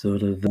 There's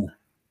sort of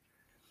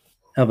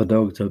other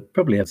dogs. I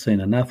probably have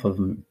seen enough of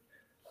them.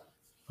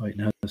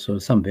 Sort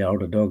of some of the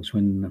older dogs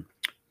when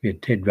we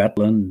had Ted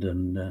Rutland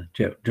and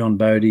John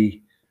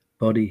Body,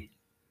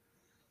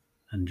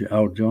 and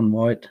old John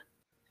White.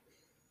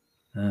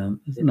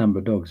 There's a number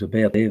of dogs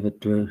about there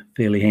that were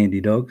fairly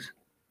handy dogs.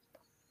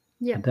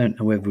 Yeah. I don't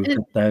know whether we've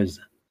got those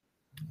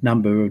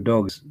number of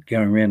dogs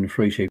going around the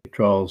free sheep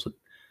trials that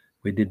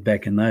we did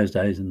back in those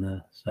days in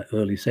the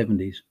early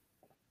 70s.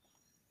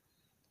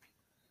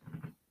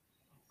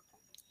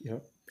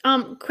 Yep.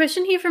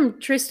 Question here from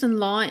Tristan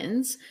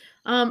Lyons.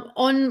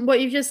 On what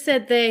you've just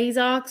said there, he's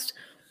asked,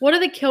 what are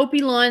the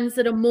Kelpie lines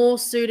that are more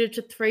suited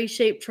to 3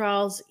 sheep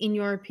trials, in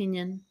your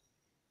opinion?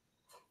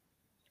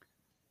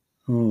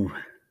 Oh,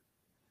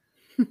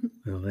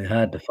 well, they're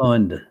hard to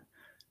find.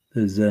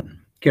 There's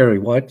Gary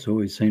White's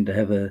always seemed to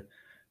have a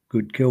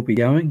good Kelpie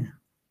going,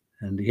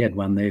 and he had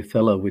one there,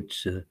 fella,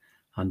 which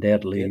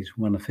undoubtedly he's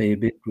won a fair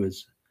bit,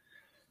 was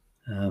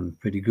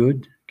pretty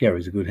good.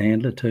 Gary's a good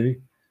handler too.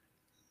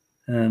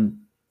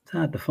 It's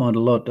hard to find a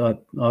lot. I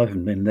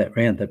haven't been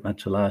around that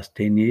much the last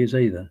 10 years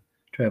either,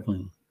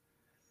 travelling.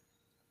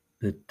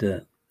 But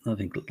I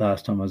think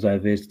last time I was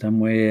over there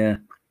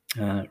somewhere,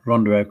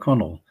 Rhonda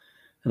O'Connell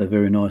had a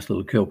very nice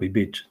little Kelpie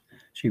bitch.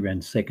 She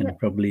ran second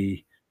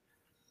probably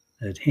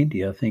at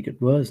Henty, I think it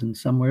was, and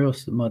somewhere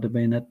else. It might have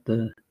been at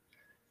the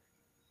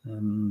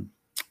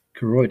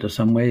Koroit or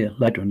somewhere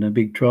later in the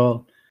big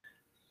trial.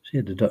 She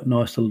had a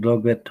nice little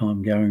dog that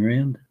time going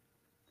around.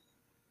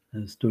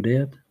 And stood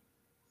out.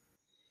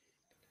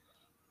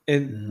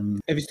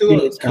 And have you still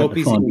got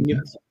Kelpies in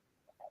your...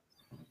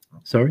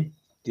 Sorry?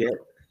 Yeah.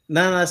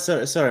 No,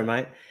 sorry,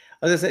 mate.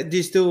 I was going to say, do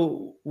you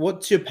still...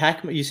 What's your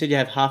pack? You said you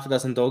have half a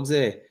dozen dogs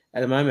there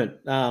at the moment.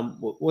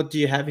 What do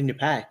you have in your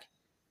pack?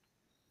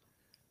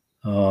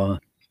 One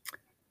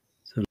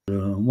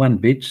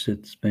bitch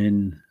that's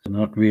been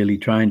not really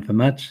trained for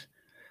much.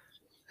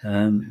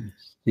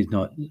 She's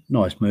not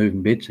nice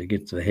moving bitch. It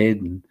gets her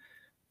head and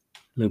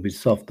a little bit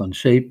soft on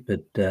sheep,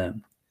 but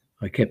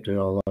I kept her.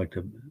 I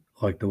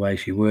liked the way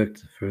she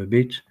worked for a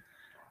bitch.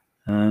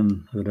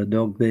 I've got a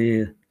dog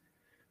there.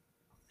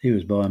 He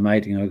was by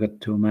mating. I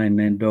got to a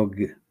mainland dog,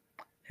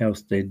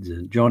 Halstead's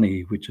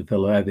Johnny, which a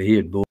fellow over here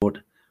had bought,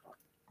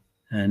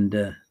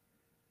 and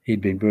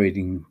he'd been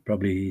breeding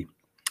probably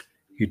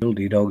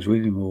utility dogs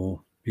with him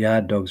or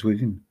yard dogs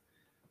with him.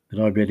 But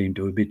I bred him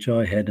to a bitch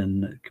I had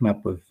and come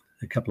up with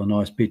a couple of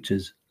nice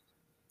bitches.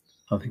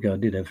 I think I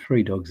did have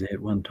 3 dogs there at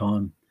one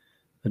time.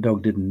 The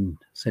dog didn't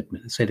set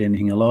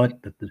anything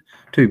alight, but the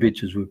 2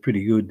 bitches were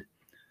pretty good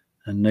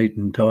and neat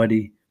and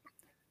tidy.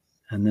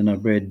 And then I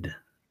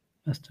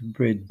must have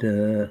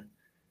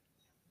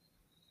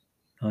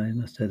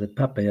had a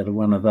pup out of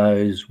one of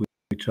those,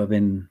 which I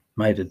then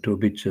mated to a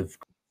bitch of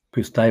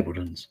Chris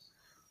Stapleton's.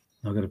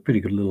 I got a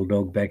pretty good little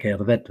dog back out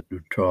of that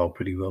trial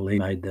pretty well. He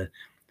made the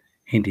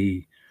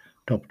Henty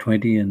top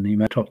 20 and he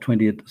made top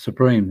 20 at the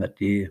Supreme that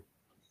year.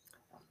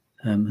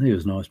 He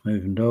was a nice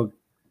moving dog.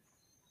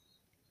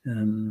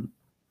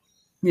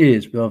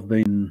 Yes, but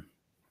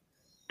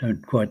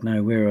don't quite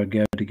know where I'd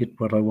go to get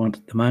what I want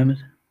at the moment.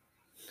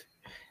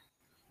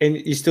 And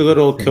you still got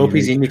all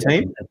Kelpies in your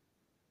team?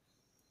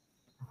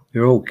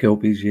 They're all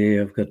Kelpies,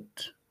 yeah. I've got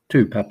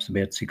 2 pups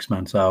about 6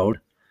 months old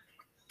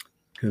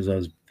because I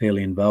was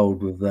fairly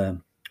involved with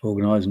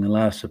organising the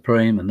last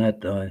Supreme and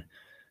that. I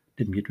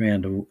didn't get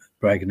round to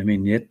breaking them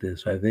in yet,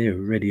 so they're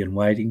ready and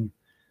waiting.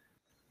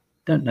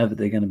 Don't know that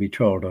they're going to be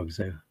trial dogs,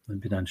 though. I'm a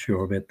bit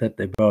unsure about that.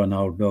 They buy an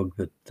old dog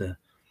that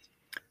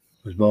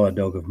was by a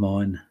dog of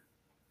mine.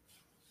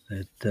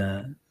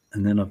 And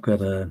then I've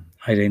got a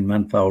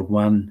 18-month-old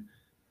one.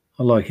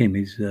 I like him.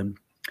 He's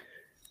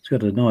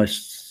got a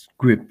nice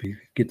grip. He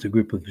gets a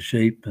grip of the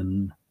sheep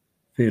and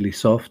fairly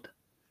soft.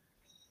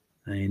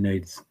 And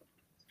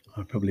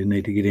I probably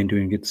need to get into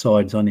him and get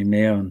sides on him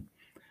now and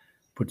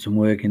put some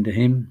work into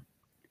him.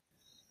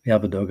 The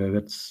other dog I've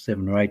got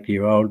 7 or 8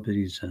 year old, but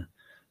he's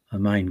a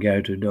main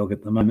go-to dog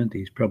at the moment.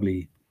 He's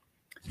probably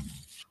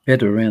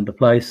better around the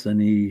place than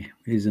he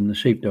is in the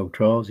sheepdog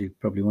trials. He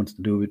probably wants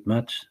to do a bit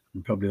much,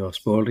 and probably I've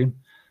spoiled him.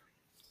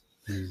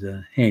 He's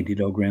a handy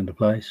dog around the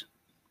place.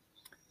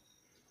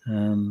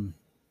 I've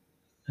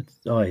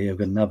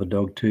got another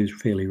dog too.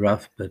 He's fairly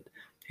rough, but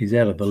he's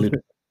out of the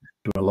litter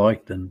I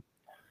liked, and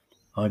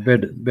I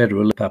bred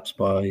her pups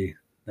by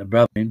a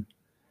brother, and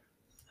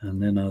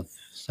then I've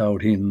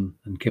sold him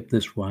and kept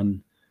this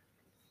one.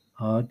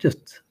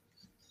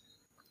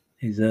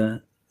 He's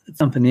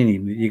something in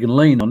him. You can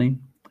lean on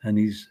him, and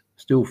he's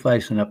still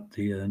facing up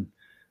to you and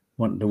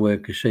wanting to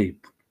work a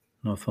sheep.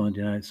 And I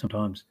find,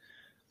 sometimes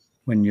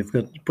when you've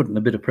got putting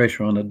a bit of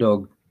pressure on a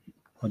dog,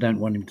 I don't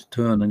want him to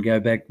turn and go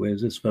back,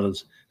 whereas this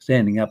fella's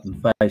standing up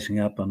and facing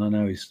up, and I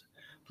know he's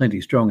plenty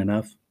strong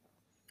enough.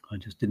 I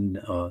just didn't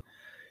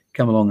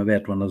come along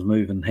about when I was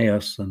moving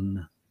house,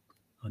 and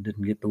I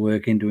didn't get the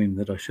work into him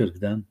that I should have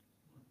done.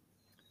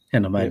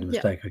 And I made a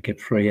mistake. I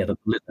kept 3 out of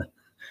the litter,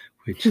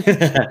 which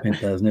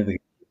meant I was never.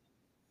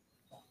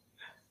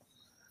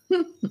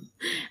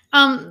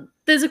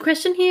 There's a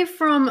question here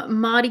from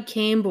Marty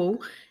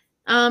Campbell.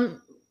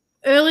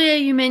 Earlier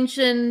you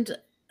mentioned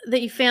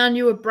that you found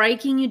you were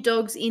breaking your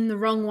dogs in the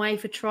wrong way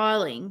for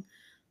trialing.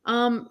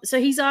 So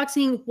he's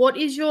asking, what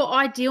is your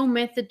ideal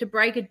method to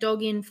break a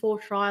dog in for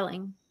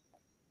trialing?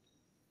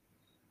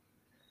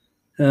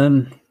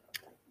 Well,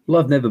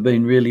 I've never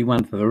been really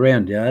one for the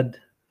round yard.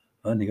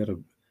 I only got a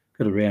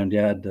round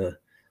yard.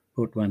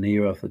 Bought one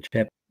here off a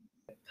chap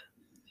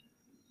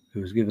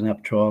who was given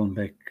up trialing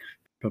back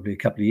probably a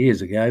couple of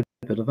years ago.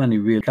 But I've only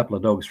reared a couple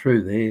of dogs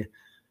through there.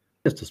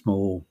 Just a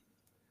small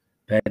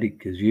paddock,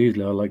 because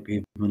usually I like to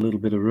give them a little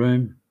bit of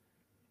room.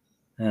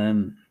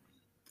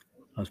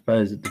 I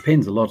suppose it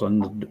depends a lot on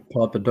the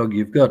type of dog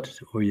you've got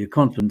or your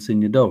confidence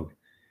in your dog.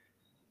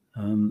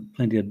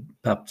 Plenty of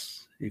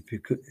pups, if you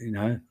could,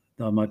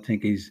 I might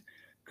think he's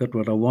got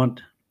what I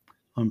want.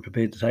 I'm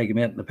prepared to take him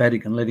out in the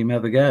paddock and let him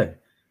have a go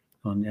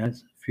on a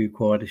few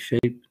quieter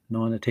sheep,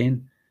 9 or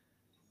 10.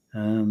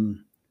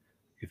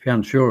 If you're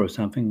unsure of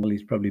something, well,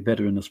 he's probably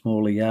better in a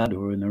smaller yard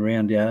or in a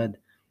round yard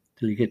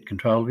till you get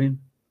control of him.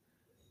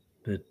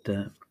 But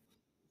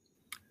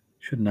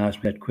shouldn't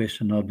ask me that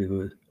question. I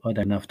don't have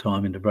enough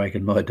time into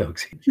breaking my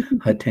dogs.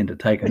 I tend to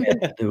take them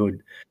out to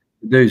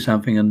do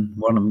something and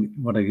want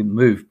to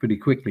move pretty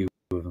quickly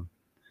with them.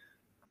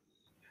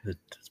 But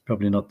it's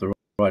probably not the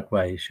right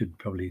way. You should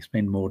probably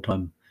spend more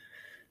time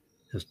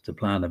just to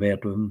plant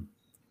about with them.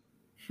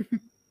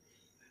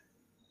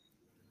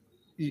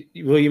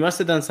 Well, you must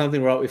have done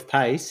something right with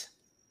Pace.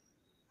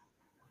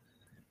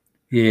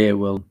 Yeah,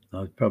 well,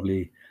 I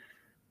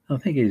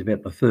think he's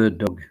about my third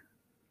dog.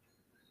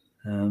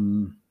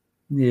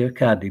 Yeah, I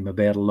carried him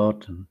about a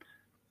lot, and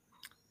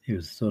he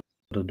was sort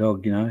of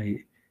dog, you know.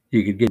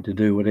 You could get to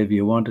do whatever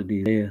you wanted.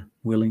 He's there,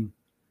 willing.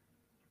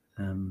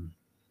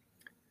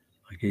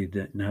 Like he,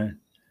 you know,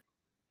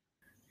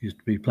 used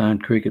to be playing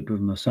cricket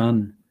with my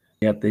son,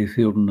 out there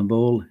fielding the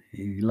ball.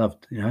 He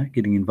loved, you know,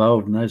 getting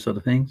involved in those sort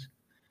of things.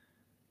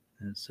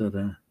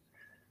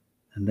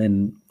 And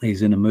then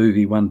he's in a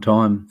movie one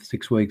time,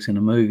 6 weeks in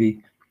a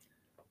movie,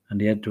 and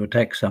he had to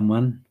attack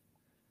someone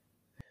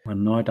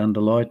one night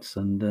under lights,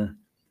 and the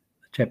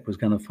chap was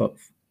going to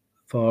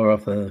fire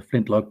off a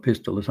flintlock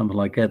pistol or something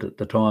like that at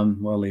the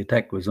time while the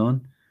attack was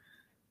on.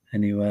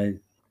 Anyway,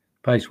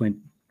 Pace went,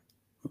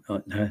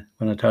 when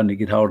I told him to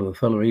get hold of the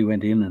fella, he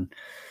went in and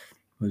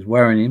was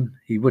worrying him.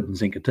 He wouldn't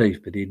sink a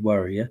teeth, but he'd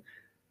worry you.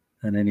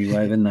 And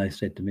anyway, then they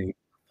said to me,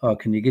 "Oh,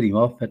 can you get him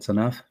off? That's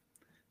enough."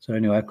 So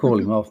anyway, I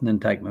called him off and then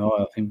take my eye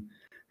off him.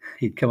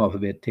 He'd come off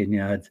about 10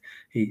 yards.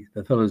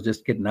 The fella was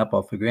just getting up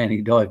off the ground.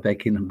 He dived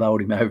back in and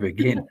bowled him over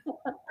again.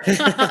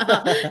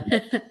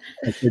 I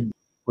said,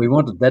 "We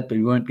wanted that, but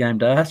we weren't going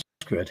to ask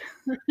for it."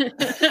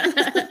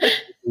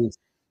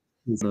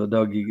 He's the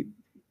dog.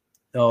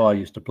 I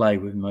used to play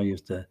with him.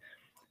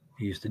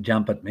 He used to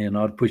jump at me and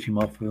I'd push him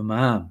off with my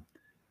arm,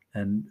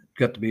 and it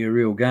got to be a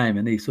real game,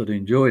 and he sort of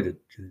enjoyed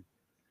it.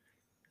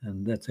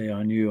 And that's how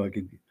I knew I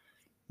could.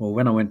 Well,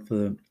 when I went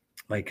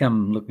they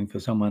come looking for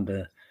someone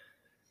to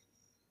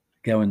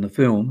go in the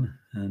film,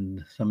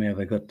 and somehow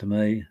they got to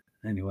me.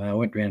 Anyway, I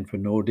went round for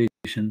an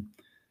audition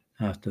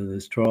after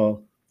this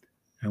trial,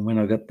 and when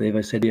I got there,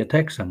 they said he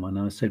attacked someone.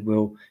 I said,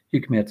 "Well, you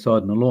come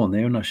outside on the lawn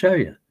there and I'll show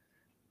you."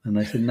 And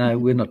they said, "No,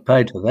 we're not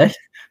paid for that."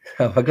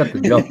 So I got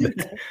the job, but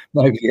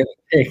nobody ever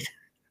attacked.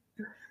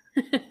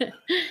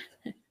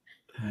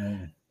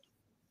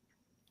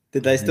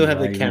 Did they still have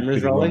the Anyway,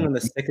 cameras rolling on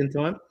the second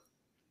time?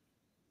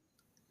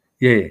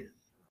 Yeah.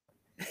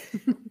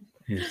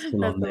 It's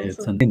still on there.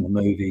 Awesome. It's in the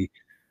movie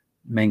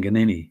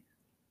Manganini.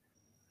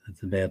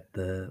 It's about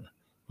the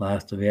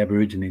last of the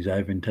Aborigines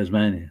over in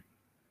Tasmania.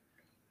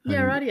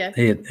 Yeah, And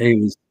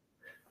rightio.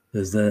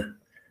 There's the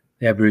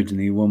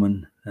Aborigine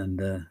woman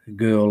and a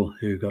girl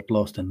who got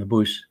lost in the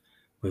bush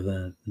with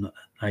an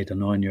 8 or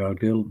 9 year old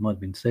girl. It might have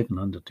been 7,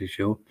 I'm not too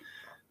sure.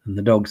 And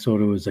the dog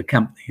sort of was a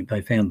company.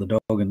 They found the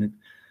dog, and the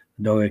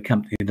dog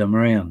accompanied them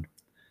around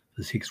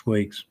for 6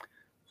 weeks.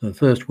 So the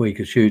first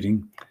week of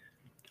shooting,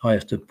 I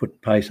used to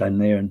put Pace in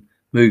there and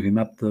move him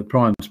up to the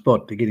prime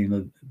spot to get him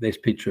the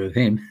best picture of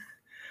him.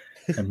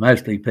 And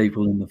mostly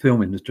people in the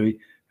film industry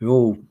who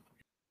all,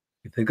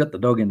 if they've got the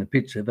dog in the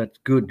picture, that's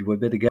good, we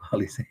better go.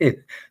 He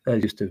said they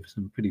used to have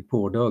some pretty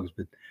poor dogs,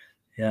 but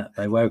yeah,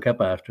 they woke up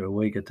after a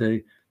week or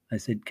two. They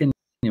said, "Can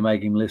you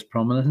make him less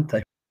prominent?"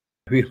 They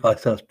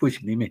realised I was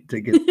pushing him in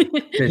to get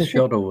the best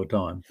shot all the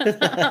time.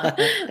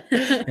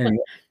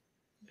 Anyway,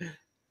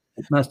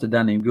 it must have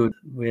done him good.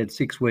 We had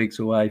 6 weeks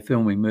away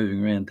filming,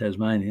 moving around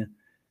Tasmania,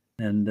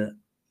 and the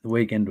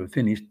weekend we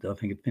finished. I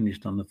think it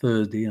finished on the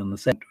Thursday. On the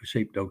Saturday,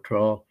 sheepdog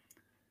trial,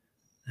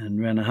 and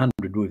ran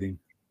 100 with him.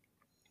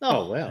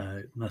 Oh, wow. So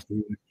it must have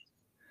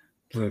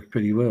worked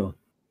pretty well.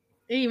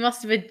 He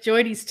must have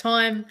enjoyed his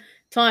time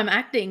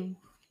acting.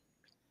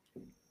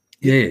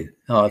 Yeah,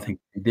 I think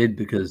he did,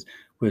 because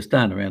we were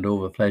staying around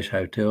all the flash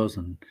hotels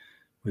and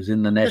was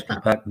in the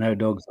national park, no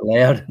dogs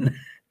allowed.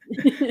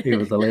 He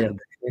was allowed.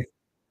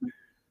 The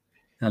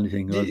only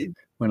thing was,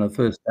 when I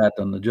first started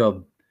on the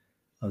job,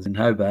 I was in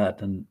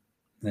Hobart, and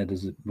had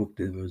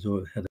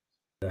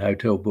a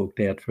hotel booked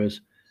out for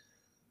us.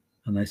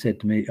 And they said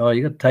to me, "Oh,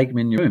 you got to take him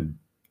in your room."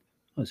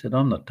 I said,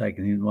 "I'm not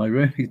taking him in my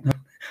room.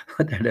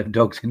 I don't have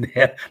dogs in the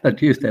house.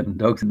 Not used to having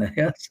dogs in the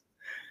house."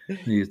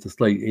 He used to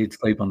sleep. He'd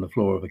sleep on the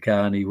floor of a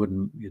car, and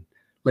you'd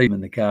leave him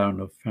in the car on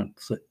the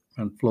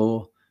front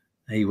floor.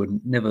 He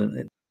would never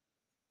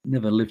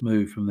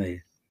move from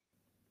there.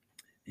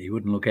 He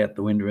wouldn't look out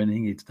the window or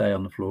anything. He'd stay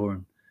on the floor,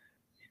 and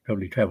he'd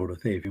probably travelled a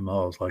fair few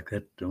miles like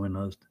that when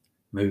I was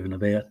moving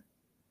about.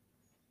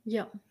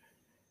 Yeah.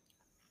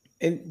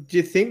 And do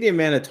you think the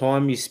amount of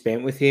time you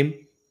spent with him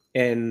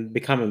and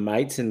becoming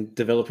mates and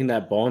developing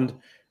that bond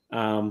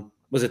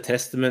was a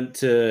testament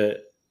to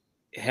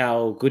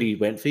how good he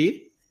went for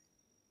you?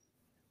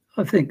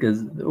 I think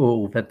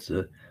all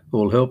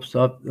helps.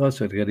 I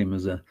sort of got him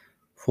as a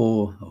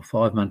 4 or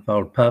 5 month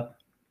old pup,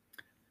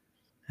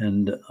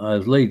 and I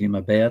was leading him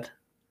about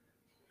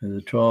with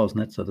the trials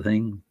and that sort of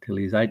thing till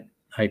he's 8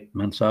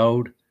 months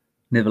old.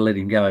 Never let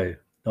him go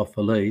off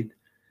the lead.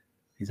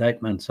 He's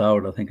 8 months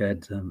old. I think I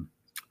was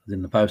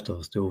in the post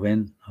office still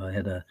then. I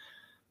had a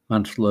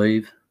month's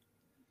leave,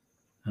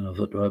 and I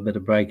thought, well, I better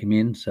break him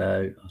in.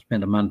 So I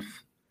spent a month.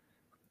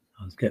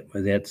 I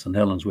was out St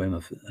Helens where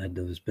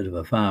there was a bit of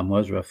a farm,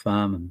 Wasruff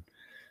farm, and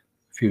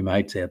a few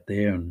mates out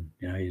there, and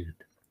you'd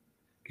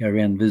go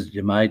around and visit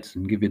your mates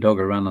and give your dog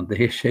a run on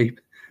their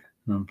sheep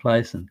and on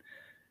place, and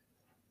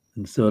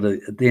sort of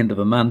at the end of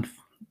a month,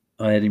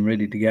 I had him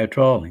ready to go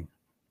trialling,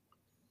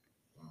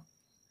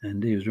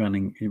 and he was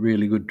running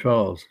really good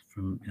trials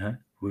from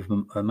with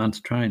a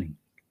month's training.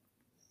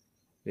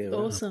 Yeah,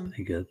 Awesome.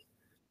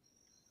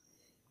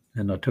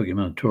 And I took him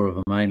on a tour of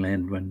the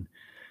mainland when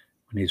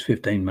he was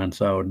 15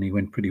 months old, and he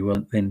went pretty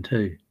well then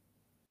too.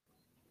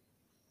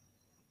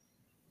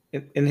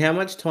 And how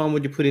much time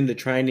would you put into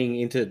training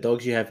into the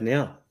dogs you have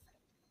now?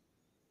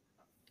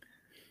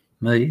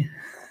 Me,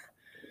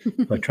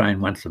 I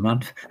train once a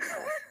month.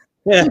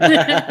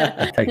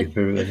 I take it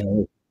very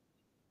well.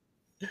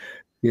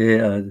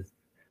 Yeah,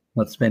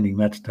 not spending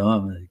much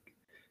time. I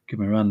give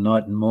him a run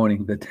night and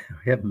morning, but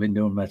we haven't been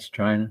doing much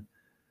training.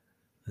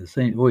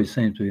 There always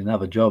seems to be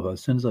another job.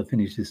 As soon as I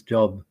finish this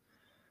job,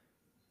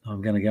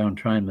 I'm going to go and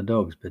train my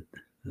dogs, but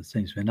there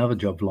seems to be another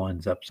job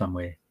lines up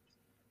somewhere.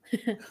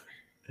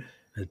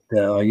 But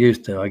I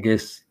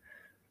guess,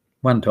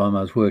 one time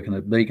I was working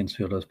at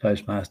Beaconsfield. I was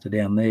postmaster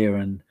down there,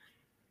 and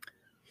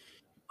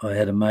I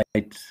had a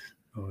mate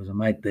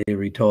there,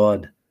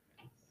 retired.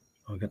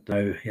 I got to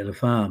know he had a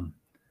farm.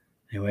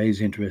 Anyway,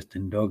 he's interested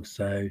in dogs,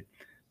 so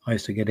I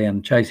used to go down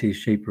and chase his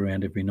sheep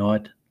around every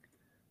night.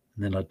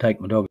 And then I'd take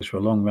my dogs for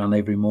a long run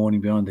every morning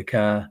behind the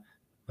car.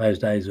 Those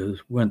days there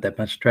weren't that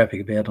much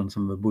traffic about on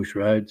some of the bush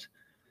roads.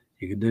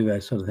 You could do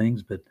those sort of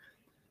things, but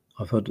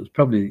I thought it was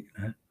probably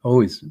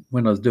always,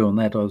 when I was doing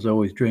that, I was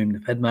always dreaming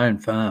if I had my own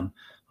farm,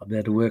 I'd be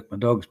able to work my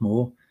dogs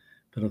more.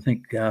 But I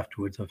think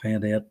afterwards I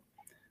found out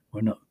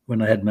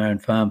when I had my own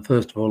farm,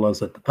 first of all, I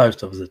was at the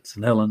post office at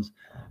St Helens,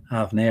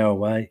 half an hour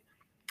away,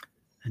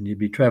 and you'd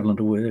be travelling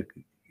to work.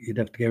 You'd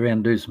have to go around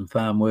and do some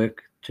farm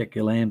work, check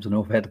your lambs and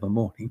all that in the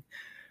morning.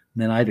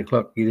 And then 8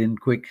 o'clock, get in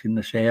quick in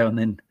the shower, and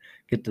then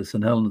get to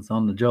St Helens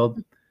on the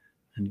job,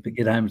 and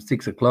get home at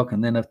 6 o'clock,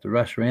 and then have to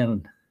rush around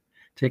and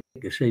check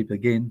a sheep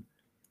again,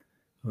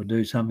 or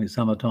do something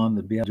summertime.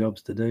 There'd be other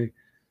jobs to do.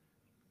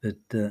 But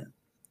so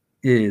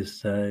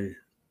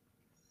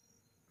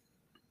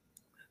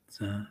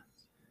it's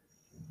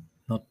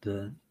not.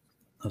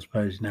 I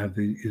suppose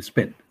you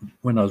spent,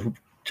 when I was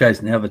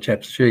chasing the other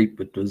chap's sheep,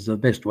 it was the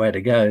best way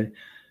to go.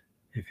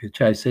 If you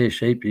chase their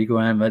sheep, you go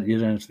home, but you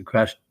don't have to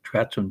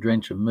crutch them,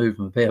 drench them, move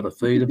them about, or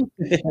feed them.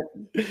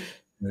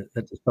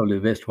 That's probably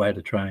the best way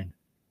to train.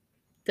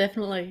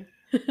 Definitely.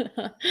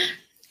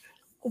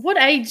 What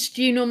age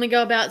do you normally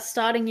go about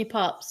starting your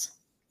pups?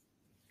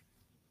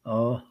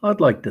 Oh,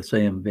 I'd like to see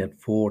them about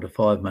 4 to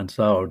 5 months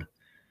old.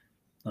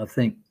 I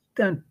think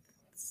don't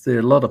see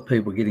a lot of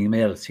people getting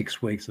them out at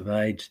 6 weeks of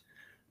age.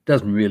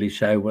 Doesn't really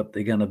show what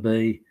they're going to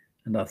be,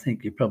 and I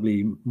think you're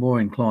probably more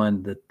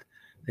inclined that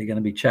they're going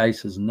to be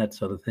chasers and that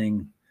sort of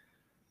thing.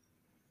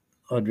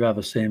 I'd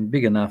rather see them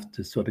big enough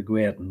to sort of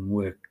go out and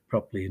work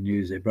properly and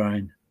use their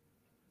brain,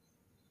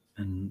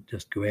 and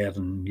just go out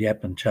and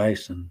yap and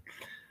chase, and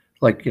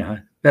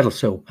that'll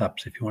sell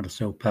pups. If you want to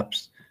sell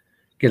pups,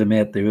 get them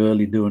out there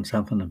early doing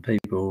something and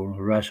people will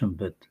rush them,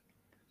 but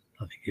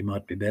I think you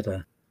might be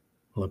better.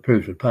 Well,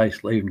 approved at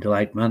pace, leave them till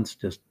 8 months,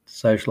 just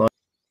socialise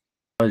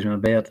them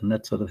about and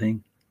that sort of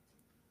thing.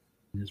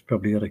 It's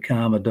probably got to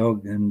calm a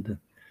dog and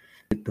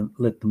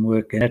let them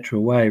work a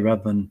natural way,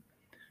 rather than,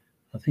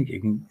 I think you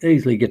can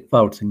easily get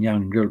faults in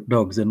young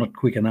dogs. They're not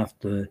quick enough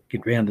to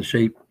get round the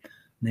sheep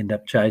and end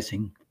up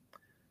chasing,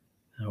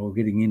 or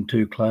getting in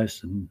too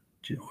close and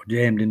or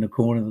jammed in the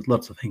corner. There's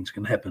lots of things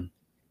can happen.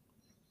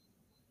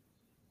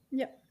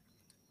 Yep.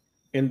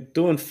 And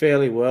doing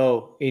fairly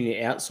well in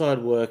your outside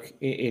work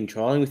in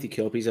trialing with your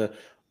Kelpies.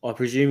 I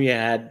presume you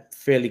had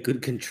fairly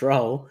good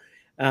control.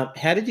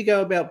 How did you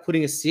go about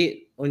putting a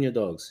sit on your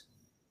dogs,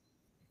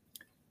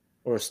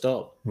 or a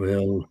stop?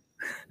 Well,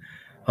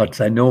 I'd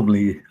say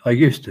normally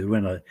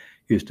when I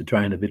used to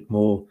train a bit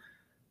more,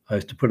 I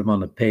used to put them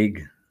on a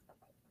peg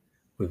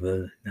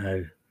with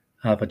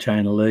half a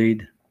chain of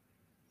lead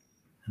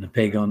and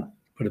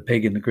put a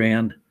peg in the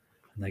ground,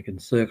 and they can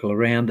circle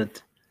around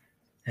it.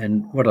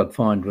 And what I'd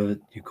find with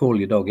it, you call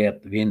your dog out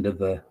at the end of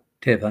the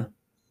tether,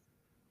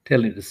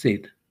 tell him to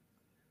sit,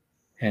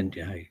 and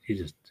you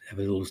just have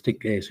a little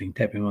stick there so you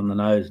can tap him on the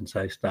nose and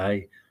say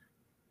stay.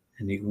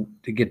 And you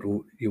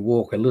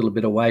walk a little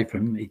bit away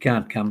from him. He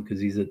can't come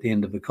because he's at the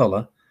end of the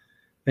collar.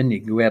 Then you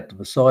can go out to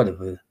the side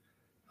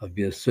of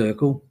your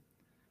circle,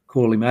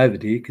 call him over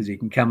to you, because he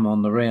can come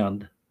on the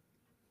round.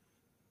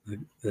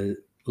 The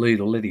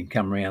lead will let him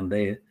come round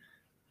there.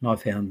 And I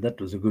found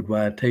that was a good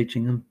way of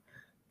teaching them.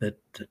 But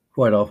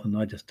quite often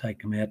I just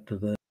take them out to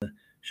the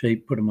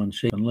sheep, put them on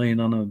sheep and lean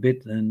on them a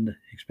bit and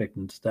expect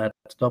them to start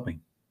stopping.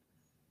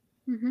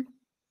 Mm-hmm.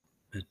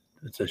 But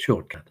it's a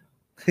shortcut.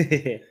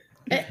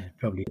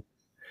 Probably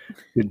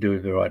could do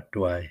it the right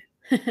way.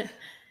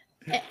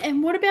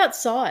 And what about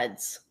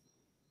sides?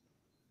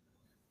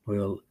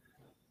 Well,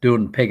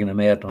 pegging them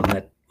out on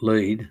that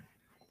lead.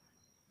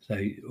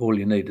 So all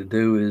you need to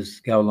do is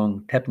go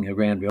along tapping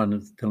around behind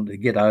them, tell them to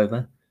get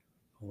over,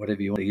 or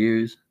whatever you want to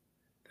use.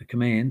 the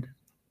command,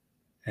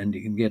 and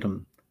you can get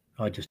them.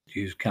 I just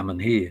use come in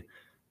here,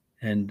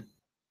 and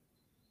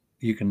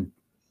you can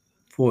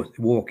walk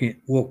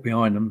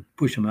behind them,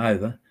 push them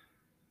over,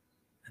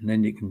 and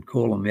then you can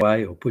call them the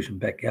way or push them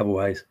back the other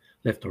ways,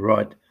 left or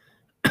right,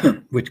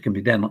 which can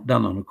be done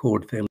on a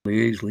cord fairly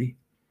easily.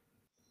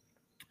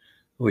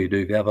 Or you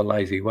do the other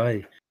lazy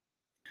way,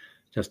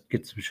 just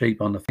get some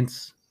sheep on the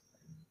fence,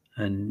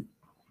 and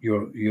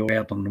you're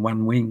out on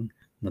one wing,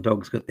 and the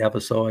dog's got the other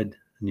side,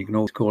 and you can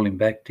always call him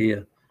back to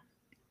you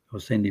or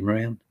send him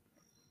round.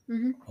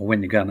 Mm-hmm. Or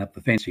when you're going up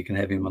the fence, you can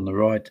have him on the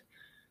right,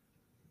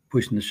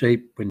 pushing the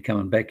sheep. When you're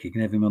coming back, you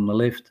can have him on the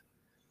left,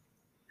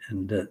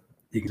 and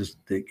you can just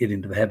get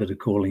into the habit of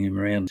calling him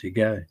around as you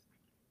go.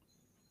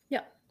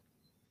 Yeah.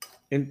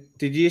 And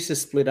did you used to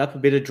split up a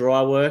bit of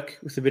dry work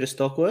with a bit of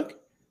stock work,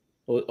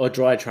 or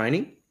dry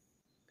training?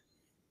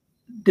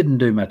 Didn't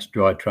do much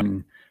dry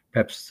training.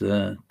 Perhaps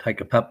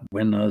take a pup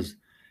when I was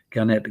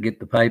going out to get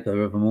the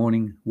paper of a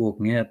morning,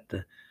 walking out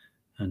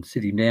and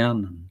sit him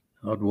down, and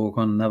I'd walk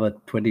on another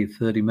 20,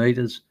 30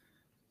 metres,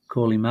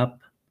 call him up.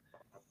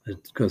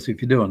 Because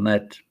if you're doing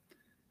that,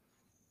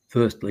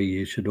 firstly,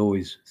 you should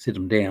always sit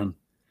them down.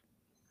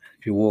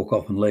 If you walk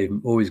off and leave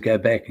them, always go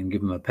back and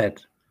give them a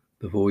pat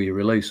before you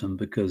release them,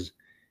 because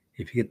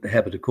if you get the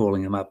habit of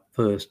calling them up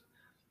first,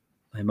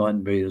 they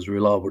mightn't be as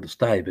reliable to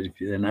stay, but if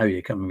they know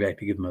you're coming back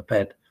to give them a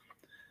pat.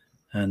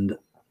 And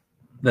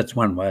that's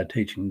one way of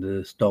teaching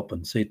to stop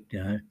and sit,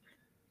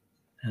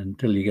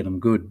 until you get them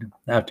good.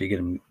 After you get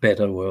them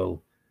better,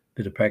 well,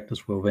 bit of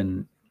practice, well,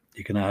 then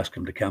you can ask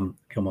them to come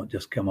on,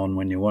 just come on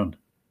when you want.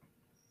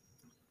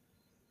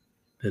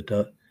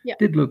 But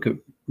did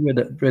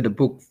read a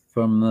book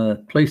from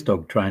the police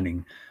dog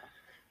training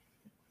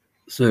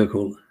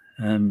circle.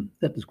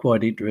 That was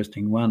quite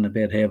interesting one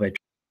about how they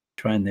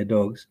train their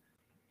dogs.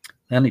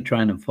 They only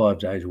train them 5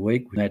 days a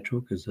week,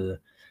 natural, because the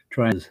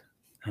trainer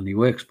only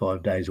works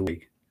 5 days a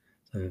week,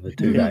 so for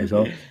 2 days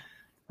off.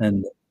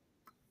 And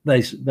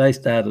they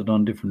started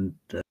on different,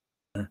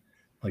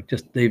 like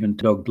just even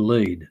dog to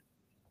lead.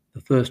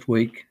 The first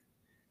week,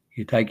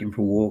 you take him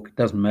for a walk. It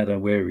doesn't matter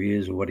where he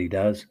is or what he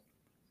does.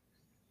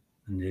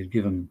 And you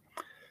give him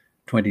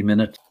 20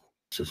 minutes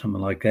or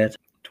something like that,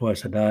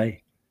 twice a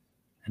day.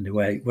 And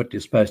what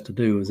you're supposed to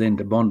do is then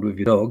to bond with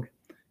your dog,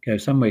 go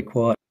somewhere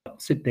quiet,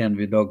 sit down with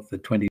your dog for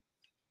 20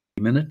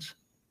 minutes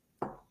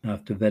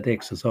after that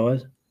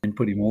exercise, and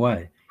put him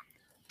away.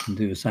 And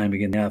do the same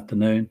again in the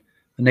afternoon.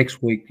 The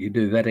next week you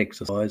do that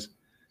exercise.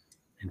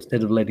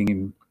 Instead of letting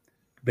him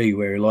be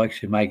where he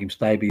likes, you make him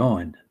stay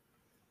behind.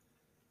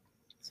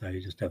 So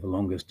you just have a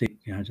longer stick,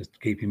 just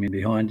keep him in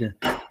behind you.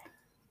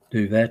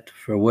 Do that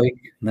for a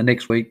week. And the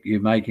next week you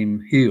make him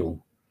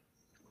heel.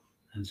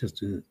 And it's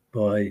just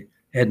by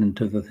adding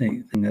to the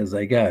thing as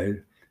they go,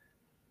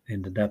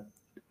 ended up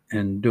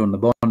and doing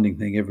the bonding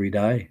thing every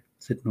day,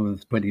 sitting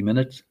with 20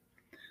 minutes.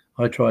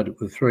 I tried it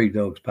with 3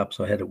 dogs,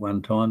 pups I had at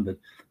one time, but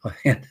I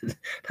found it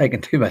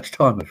taking too much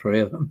time with 3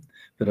 of them.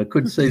 But I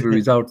could see the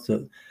results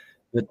that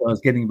I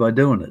was getting by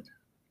doing it.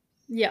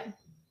 Yeah.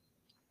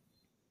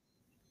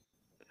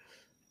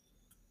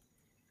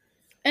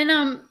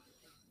 And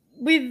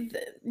with,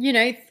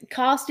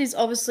 cast is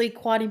obviously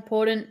quite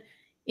important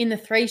in the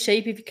 3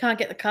 sheep. If you can't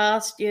get the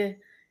cast, you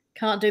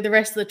can't do the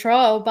rest of the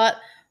trial. But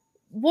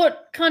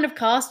what kind of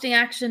casting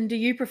action do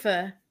you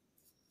prefer?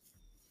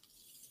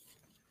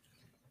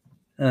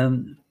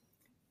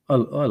 I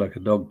like a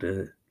dog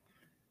to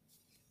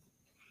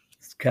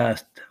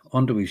cast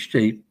onto his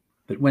sheep,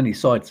 but when he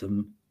sights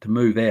them, to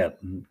move out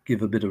and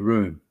give a bit of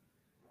room.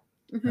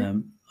 Mm-hmm.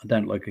 I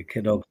don't like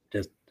a dog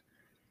just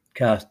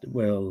cast,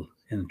 well,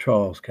 in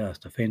trials,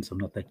 cast a fence. I'm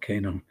not that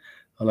keen on.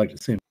 I like to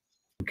see him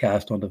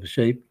cast onto the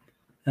sheep.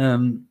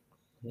 And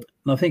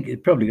I think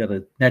it probably got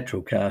a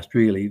natural cast,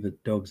 really,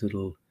 but dogs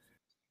that'll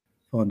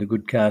find the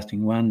good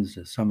casting ones.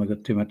 Some have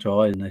got too much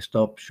eye and they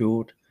stop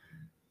short.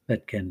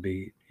 That can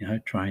be,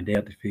 trained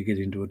out if you get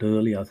into it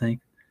early, I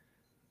think.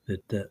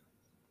 But,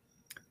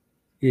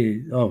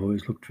 I've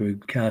always looked through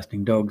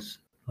casting dogs,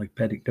 like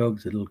paddock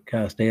dogs, that'll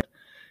cast out,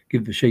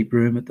 give the sheep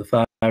room at the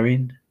far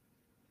end.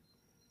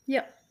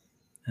 Yep.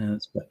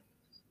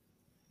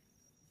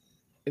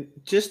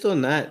 Just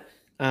on that,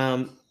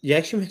 you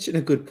actually mentioned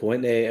a good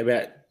point there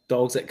about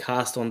dogs that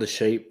cast on the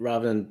sheep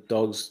rather than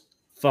dogs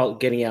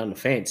getting out on the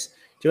fence.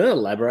 Do you want to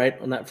elaborate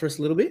on that for us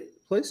a little bit,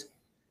 please?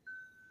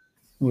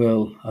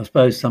 Well, I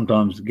suppose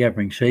sometimes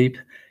gathering sheep,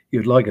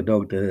 you'd like a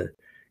dog to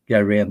go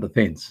around the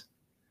fence.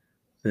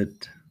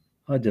 But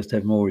I just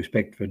have more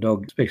respect for a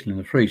dog, especially in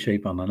a free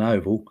sheep on an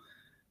oval,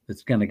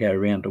 that's going to go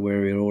around to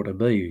where it ought to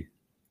be,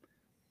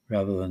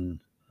 rather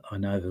than, I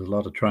know there's a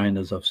lot of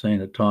trainers I've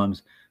seen at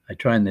times, they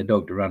train their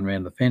dog to run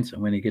around the fence,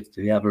 and when he gets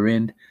to the other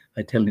end,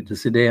 they tell him to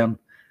sit down.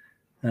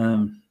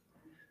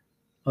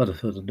 I'd have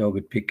thought a dog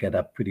would pick that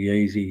up pretty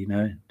easy,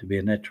 to be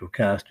a natural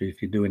caster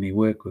if you do any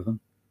work with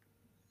them.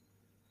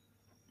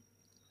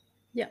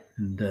 Yeah.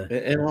 And I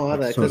like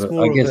that. That's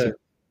more of a...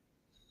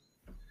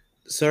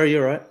 Sorry,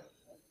 you're right.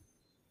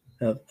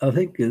 I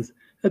think there's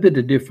a bit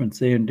of difference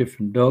there in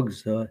different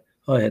dogs.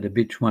 I had a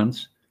bitch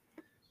once.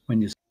 When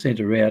you sent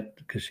her out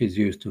because she's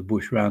used to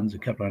bush runs, a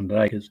couple of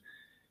 100 acres.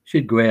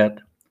 She'd go out,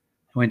 and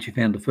when she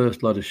found the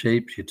first lot of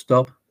sheep, she'd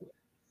stop,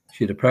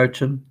 she'd approach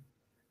them.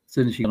 As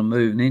soon as she got them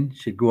moving in,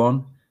 she'd go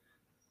on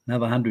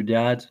another 100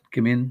 yards,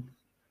 come in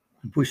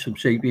and push some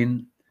sheep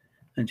in,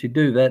 and she'd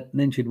do that, and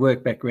then she'd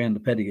work back around the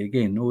paddock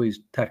again, always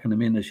tucking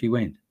them in as she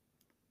went.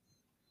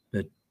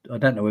 But I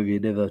don't know whether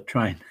you'd ever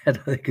train that.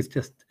 I think it's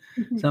just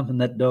something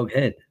that dog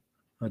had.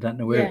 I don't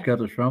know where it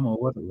got it from or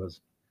what it was.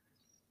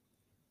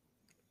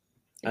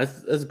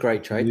 That's a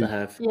great trait to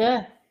have.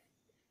 Yeah.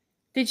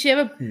 Did she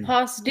ever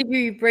pass? Did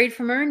you breed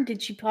from her, and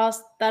did she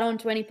pass that on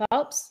to any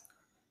pups?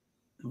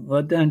 Well,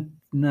 I don't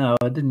know.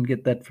 I didn't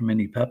get that from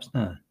any pups,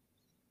 no.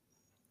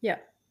 Yeah.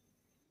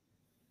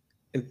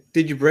 And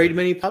did you breed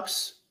many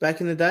pups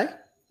back in the day?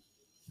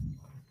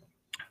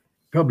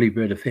 Probably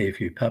bred a fair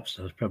few pups.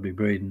 I was probably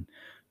breeding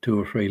 2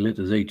 or 3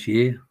 litters each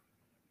year,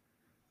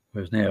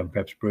 whereas now I'm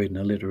perhaps breeding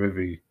a litter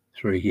every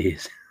 3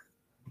 years.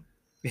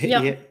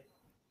 Yeah.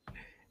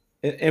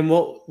 And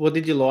what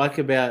did you like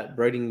about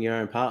breeding your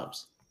own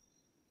pups?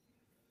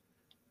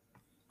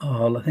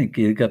 Oh, I think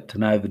you got to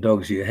know the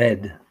dogs you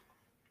had.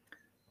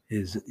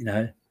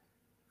 The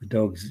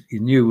dogs, you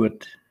knew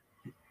what,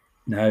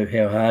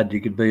 how hard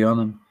you could be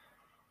on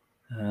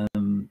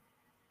them.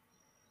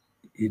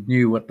 You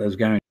knew what they was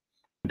going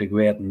to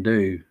go out and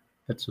do.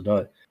 That's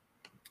what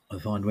I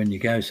find when you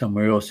go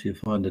somewhere else, you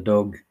find a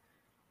dog.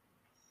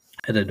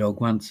 I had a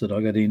dog once that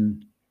I got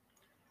in.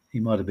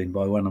 He might have been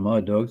by one of my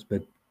dogs,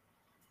 but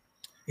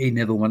he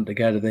never wanted to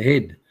go to the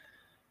head.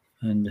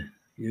 And,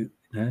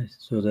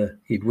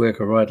 he'd work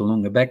right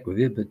along the back with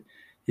you, but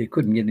you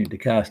couldn't get him to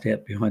cast out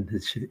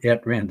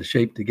out around the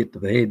sheep to get to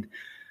the head.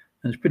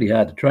 And it's pretty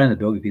hard to train a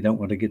dog if you don't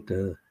want to get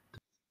to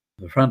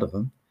the front of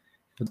him.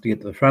 But to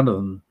get to the front of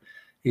him,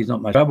 he's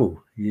not much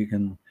trouble. You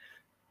can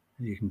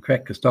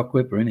crack a stock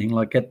whip or anything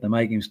like that to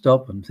make him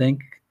stop and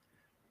think.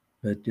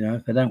 But,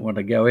 if they don't want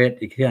to go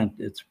out, you can't.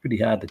 It's pretty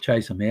hard to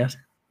chase them out.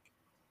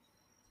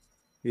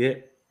 Yeah.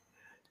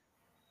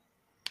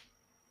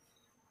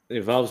 It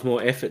involves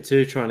more effort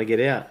too, trying to get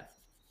out.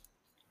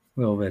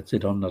 Well, that's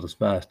it. I'm not as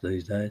fast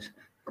these days.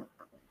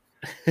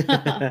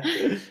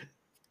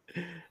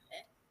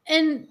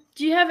 And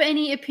do you have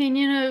any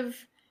opinion of,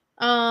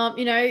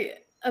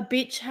 a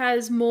bitch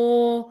has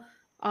more,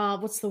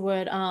 what's the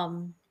word?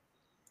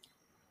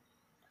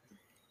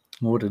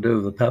 More to do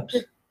with the pups?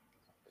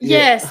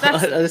 Yes,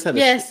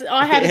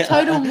 I had a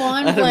total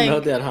mind blank. I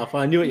melted half.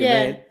 I knew what you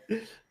meant.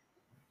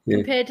 Yeah.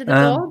 Compared to the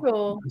dog,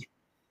 or?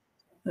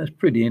 That's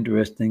pretty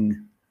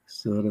interesting.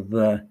 Sort of.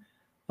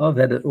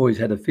 I've always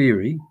had a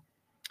theory.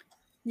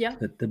 Yeah.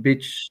 That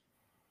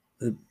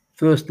the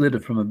first litter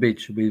from a bitch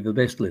should be the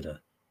best litter.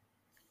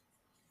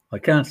 I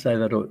can't say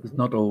that it's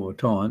not all the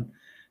time,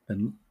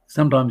 and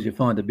sometimes you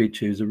find a bitch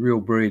who's a real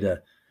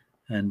breeder,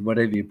 and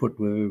whatever you put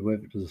with her,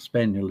 whether it was a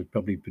spaniel, it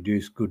probably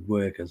produced good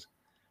workers.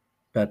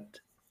 But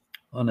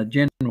on a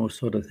general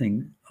sort of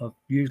thing, I've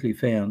usually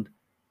found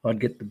I'd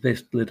get the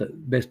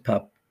best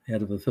pup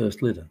out of the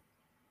first litter.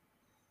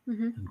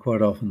 Mm-hmm. And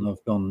quite often I've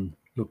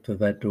looked to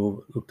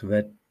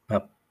that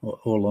pup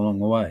all along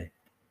the way.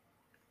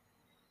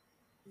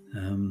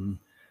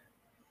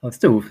 I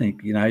still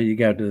think, you need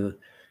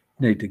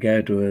to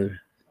go to a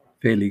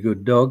fairly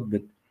good dog,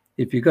 but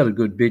if you've got a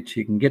good bitch,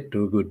 you can get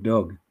to a good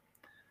dog.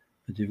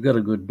 But if you've got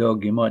a good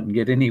dog, you mightn't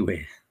get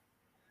anywhere.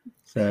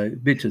 So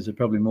bitches are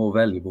probably more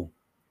valuable.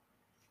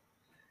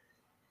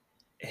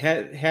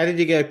 How did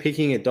you go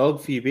picking a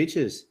dog for your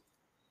bitches?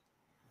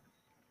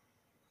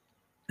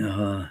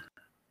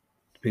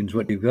 Depends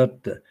what you've got.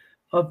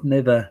 I've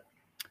never,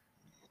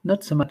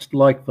 not so much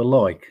like for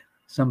like.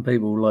 Some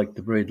people like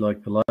to breed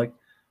like for like.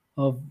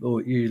 I've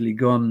usually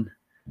gone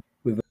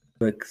with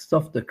a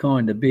softer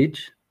kind of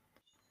bitch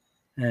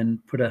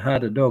and put a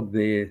harder dog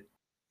there.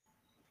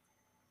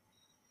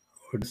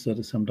 Or sort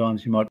of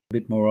sometimes you might have a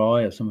bit more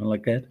eye or something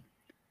like that.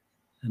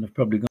 And I've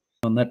probably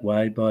gone that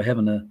way by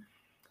having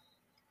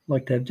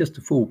like to have just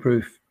a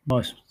foolproof,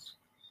 nice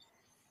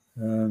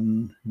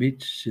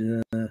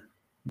bitch,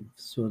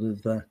 sort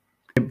of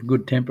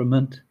good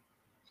temperament.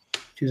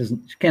 She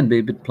can be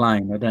a bit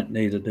plain. I don't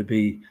need her to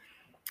be,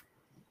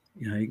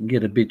 you can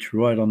get a bitch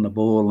right on the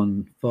ball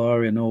and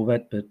fire and all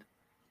that, but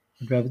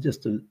I'd rather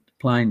just a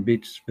plain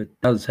bitch that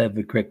does have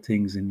the correct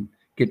things and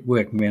get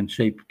working around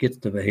sheep, gets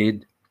to the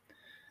head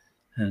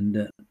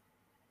and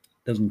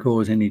doesn't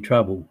cause any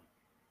trouble.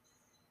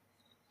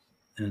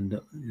 And,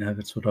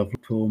 that's what I've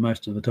looked for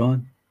most of the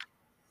time.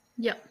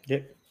 Yep.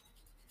 Yep.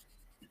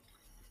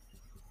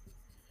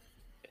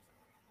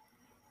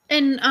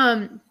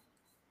 And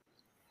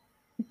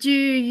do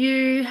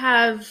you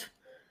have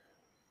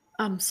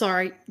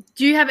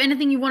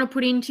anything you want to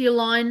put into your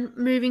line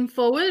moving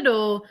forward,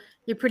 or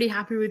you're pretty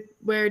happy with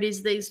where it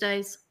is these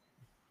days?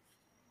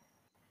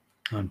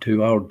 I'm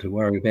too old to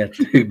worry about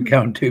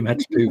going too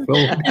much too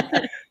forward.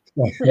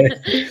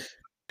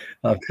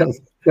 I've got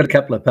a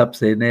couple of pups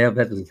there now.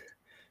 That is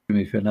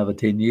me for another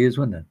 10 years,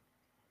 wouldn't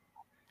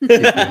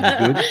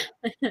it?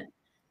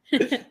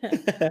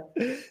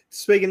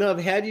 Speaking of,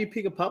 how do you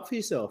pick a pup for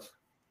yourself?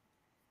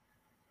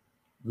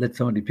 let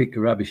somebody pick the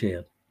rubbish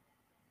out.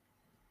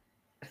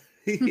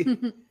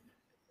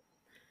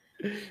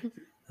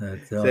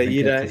 So I think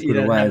you that's don't as good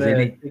a way as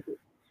any.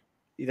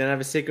 You don't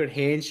have a secret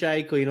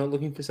handshake, or you're not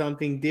looking for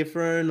something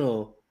different,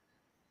 or?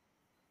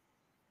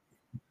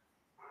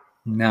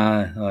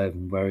 No, I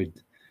haven't worried.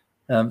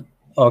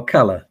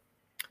 Colour.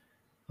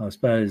 I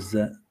suppose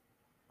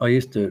I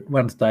used to, at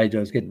one stage, I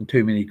was getting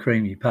too many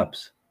creamy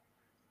pups.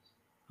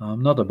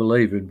 I'm not a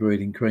believer in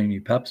breeding creamy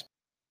pups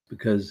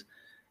because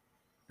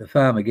the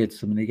farmer gets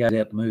them and he goes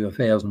out to move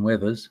 1,000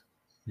 wethers.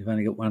 You've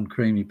only got one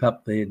creamy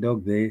pup there,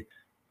 dog there.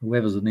 The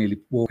wethers will nearly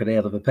walk it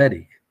out of a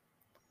paddock,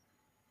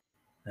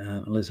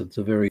 unless it's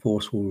a very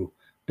forceful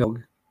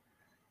dog.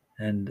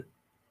 And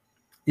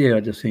yeah, I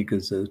just think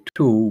as a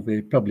tool,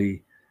 they're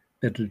probably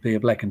better to be a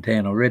black and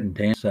tan or red and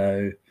tan.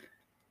 So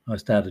I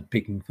started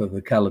picking for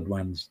the coloured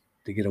ones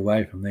to get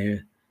away from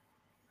there.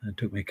 It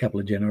took me a couple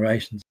of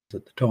generations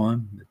at the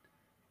time. But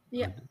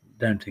Yeah. I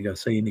don't think I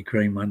see any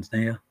cream ones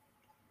now.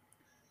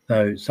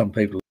 Though some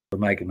people are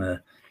making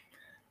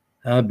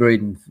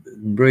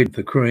breeding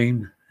for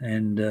cream,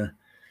 and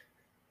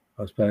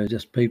I suppose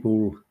just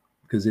people,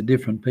 because they're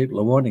different, people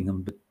are wanting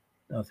them. But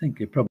I think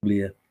they're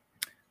probably a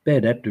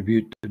bad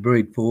attribute to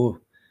breed for.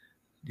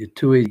 You're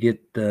too easy to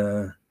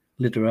get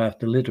litter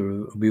after litter.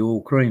 It'll be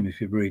all cream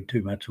if you breed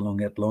too much along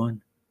that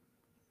line.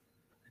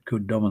 It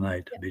could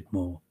dominate a bit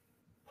more.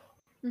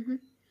 Mm-hmm.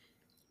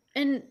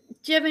 And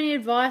do you have any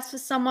advice for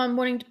someone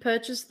wanting to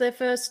purchase their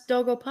first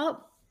dog or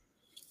pup?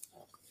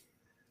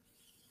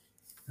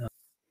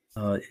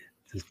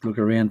 Just look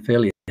around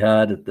fairly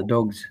hard at the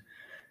dogs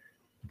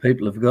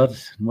people have got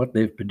and what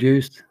they've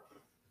produced.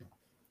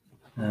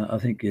 I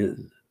think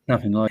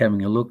nothing like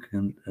having a look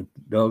at the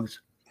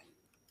dogs.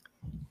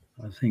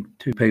 I think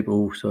two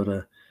people sort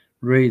of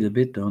read a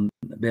bit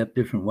about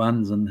different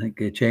ones and think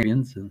they're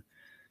champions. And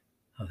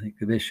I think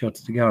the best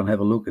shot's to go and have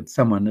a look at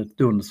someone that's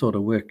doing the sort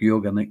of work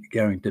you're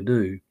going to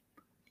do.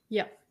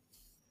 Yeah.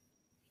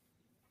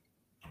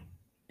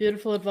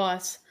 Beautiful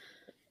advice.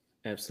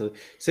 Absolutely.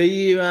 So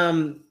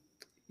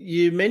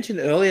you mentioned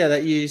earlier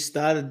that you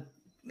started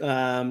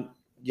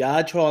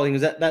yard trialing.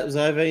 That was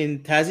over in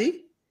Tassie?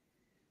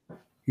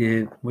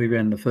 Yeah, we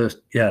ran the first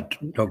yard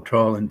dog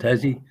trial in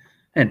Tassie,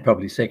 and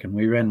probably second.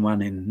 We ran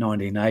one in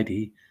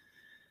 1980.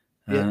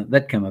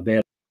 That came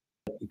about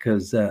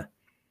because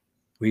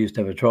we used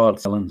to have a trial at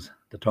Sellons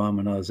at the time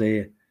when I was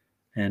there,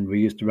 and we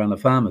used to run a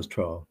farmer's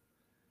trial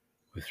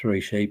with 3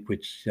 sheep,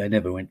 which they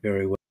never went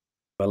very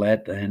well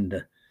at.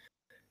 And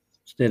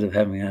instead of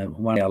having a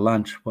 1 hour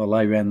lunch while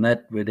they ran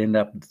that, we'd end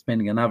up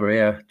spending another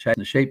hour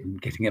chasing the sheep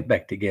and getting it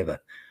back together.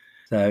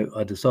 So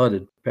I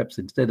decided perhaps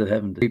instead of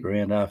having to keep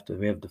around after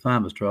we have the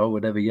farmer's trial,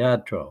 we'd have a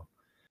yard trial.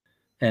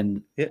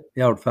 And the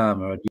old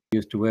farmer I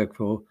used to work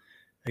for,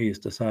 he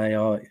used to say,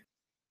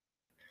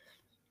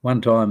 one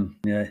time,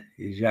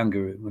 he's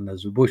younger, when there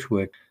was a bush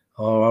work,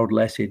 old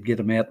lassie would get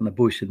him out in the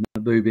bush in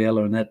the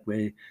boobiella and that,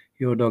 where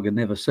your dog would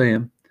never see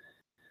him.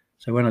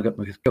 So when I got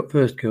my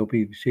first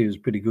Kelpie, she was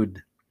pretty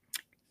good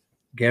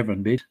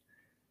gathering bit.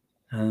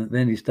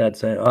 Then he started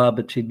saying,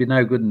 but she'd be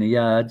no good in the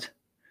yards.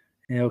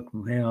 How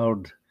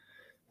old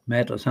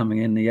Matt or something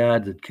in the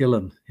yards would kill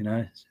him,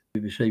 move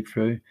the sheep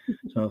through.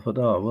 So I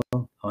thought,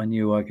 well, I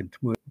knew I could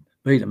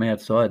beat him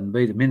outside and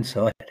beat him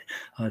inside.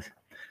 I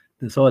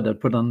decided to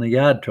put on the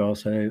yard trial,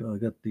 so I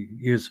got the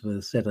use of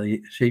a set of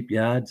sheep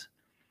yards.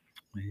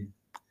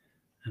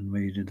 And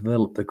we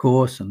developed the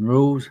course and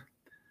rules,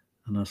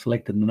 and I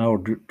selected an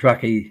old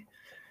truckie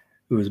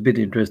who was a bit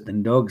interested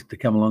in dogs to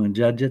come along and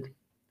judge it.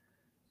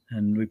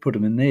 And we put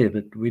him in there,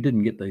 but we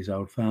didn't get these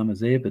old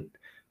farmers there, but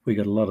we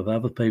got a lot of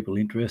other people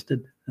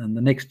interested. And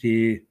the next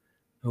year,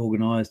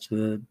 organised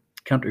for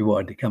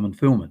Countrywide to come and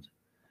film it.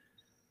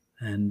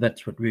 And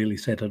that's what really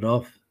set it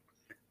off.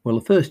 Well,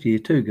 the first year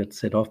too got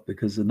set off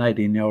because an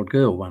 18-year-old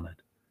girl won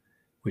it,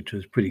 which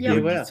was pretty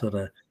good. Wow. Sort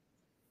of,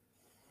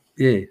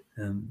 the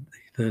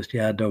first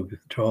yard dog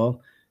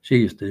trial. She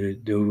used to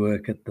do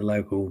work at the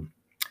local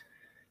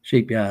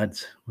sheep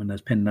yards when they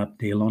was penning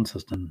up near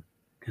Launceston,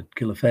 could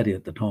kill a fatty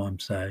at the time.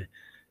 So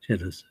she had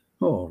this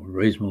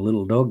reasonable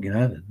little dog,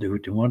 to do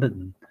what you wanted.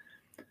 And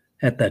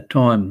at that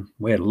time,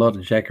 we had a lot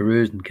of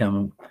jackaroos and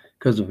come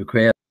because of the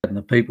crowd and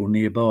the people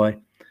nearby.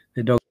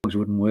 Their dogs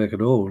wouldn't work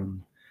at all.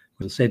 And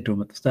I said to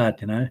them at the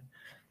start,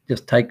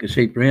 just take the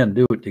sheep round,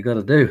 do what you got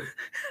to do.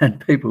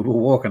 And people were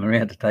walking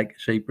around to take the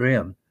sheep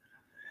round.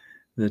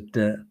 But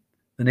the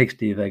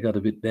next year they got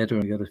a bit better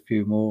and got a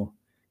few more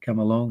come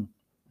along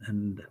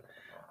and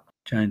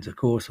changed the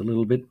course a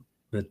little bit.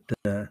 But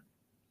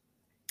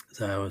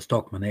so a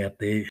stockman out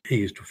there, he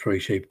used a 3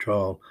 sheep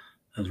trial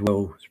as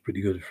well. It was pretty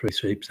good at 3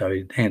 sheep, so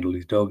he handled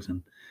his dogs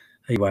and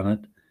he won it.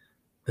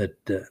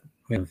 But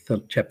we had a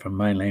chap from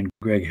mainland,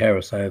 Greg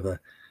Harris,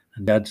 over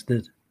and judged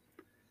it.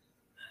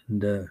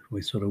 And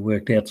we sort of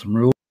worked out some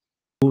rules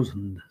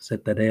and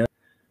set that out.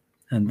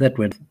 And that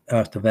went,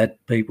 after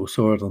that, people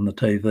saw it on the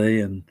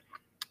TV and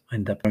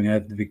ended up going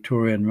over to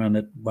Victoria and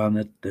won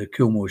at the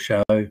Kilmore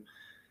show.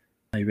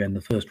 They ran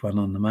the first one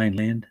on the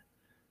mainland.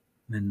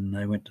 Then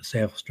they went to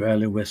South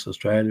Australia, West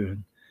Australia,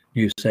 and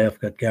New South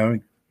got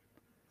going.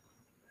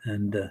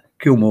 And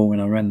Kilmore, when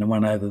I ran the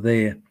one over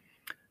there,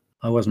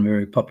 I wasn't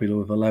very popular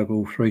with the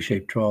local Free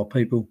Sheep trial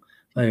people.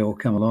 They all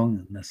come along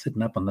and they're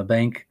sitting up on the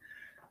bank.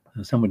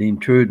 Somebody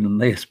intruding in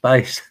their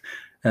space,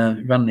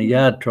 running a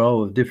yard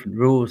trial with different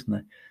rules,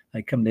 and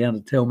they come down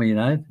to tell me,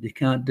 you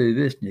can't do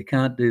this and you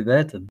can't do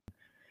that, and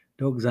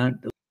dogs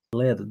aren't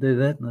allowed to do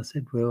that. And I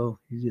said, well,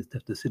 you just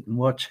have to sit and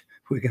watch.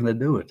 We're going to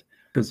do it,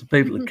 because the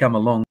people that come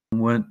along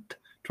weren't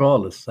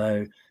trialists,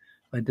 so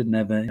they didn't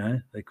have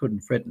they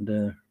couldn't threaten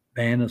to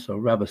ban us or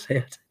rub us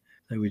out.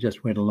 So we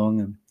just went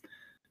along, and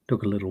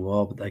took a little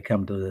while, but they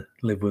come to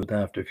live with it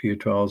after a few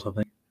trials, I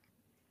think.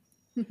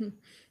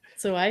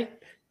 So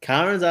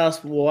Karen's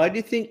asked, why do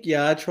you think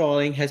yard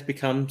trialing has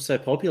become so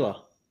popular?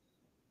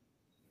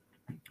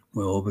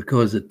 Well,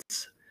 because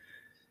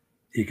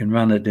you can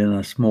run it in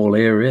a small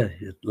area,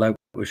 local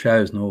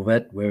shows and all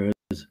that, whereas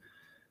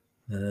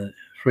the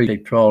Free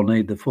Sheep trial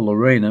need the full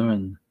arena,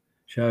 and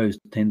shows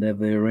tend to have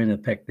the arena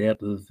packed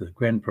out with the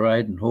grand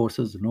parade and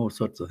horses and all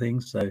sorts of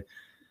things. So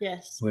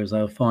yes, whereas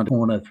they'll find a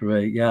corner for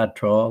a yard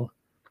trial,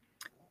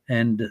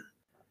 and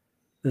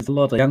there's a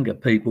lot of younger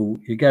people.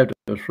 You go to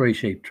a Free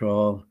Sheep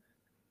trial,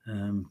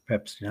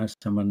 perhaps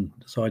someone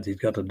decides he's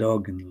got a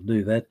dog and will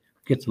do that,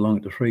 gets along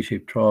at the Free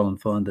Sheep trial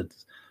and find that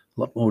it's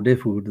a lot more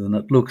difficult than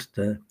it looks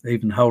to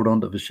even hold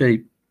on to the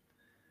sheep,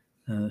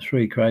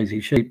 3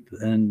 crazy sheep,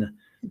 and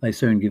they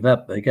soon give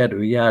up. They go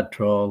to a yard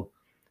trial,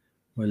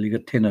 well, you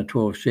got 10 or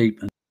 12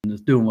 sheep and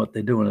it's doing what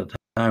they're doing at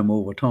home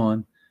all the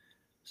time.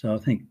 So I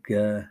think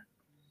they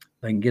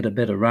can get a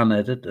better run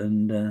at it,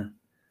 and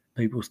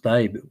people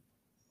stay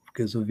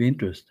because of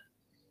interest.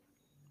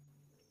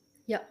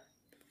 Yep.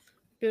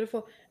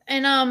 Beautiful.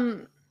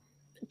 And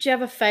do you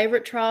have a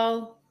favourite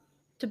trial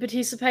to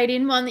participate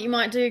in? One that you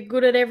might do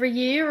good at every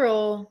year,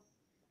 or?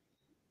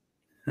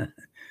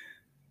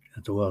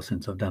 It's a while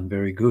since I've done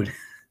very good.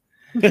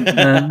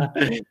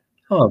 I've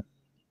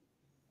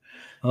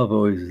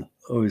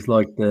always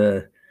liked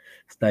the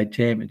state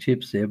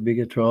championships, their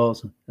bigger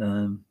trials.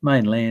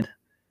 Mainland,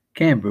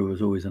 Canberra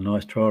was always a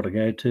nice trial to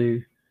go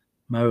to.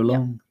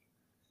 Molong.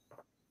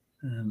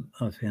 Yep.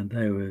 I found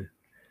they were,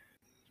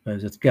 I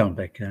suppose it's going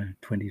back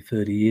 20,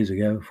 30 years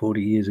ago,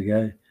 40 years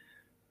ago.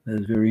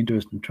 There's very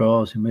interesting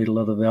trials. You meet a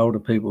lot of the older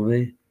people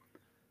there.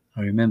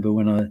 I remember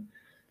when I was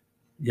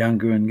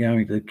younger and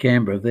going to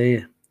Canberra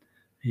there,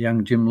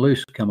 young Jim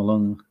Luce come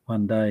along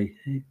one day.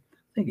 I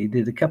think he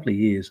did a couple of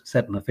years,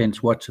 sat on the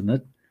fence watching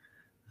it.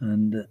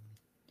 And it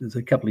was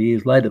a couple of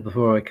years later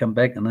before I come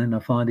back, and then I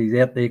find he's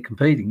out there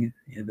competing.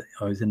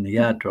 I was in the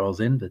yard trials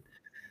then, but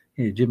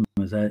yeah, Jim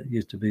was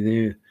used to be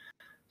there,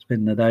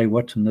 spending the day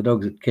watching the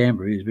dogs at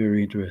Canberra. He's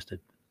very interested.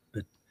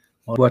 But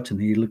while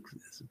watching,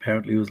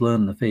 apparently he was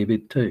learning a fair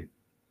bit too.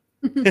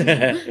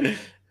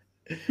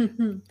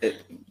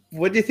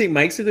 What do you think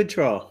makes a good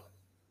trial?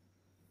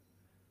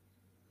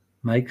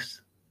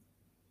 Makes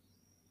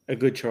a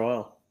good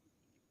trial?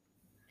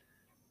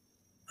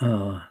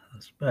 I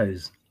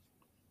suppose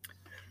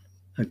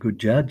a good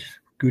judge,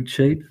 good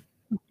sheep.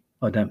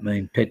 I don't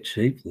mean pet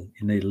sheep. You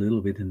need a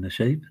little bit in the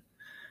sheep.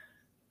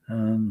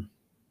 I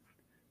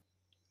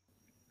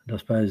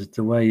suppose it's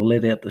the way you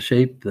let out the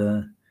sheep.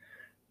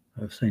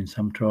 I've seen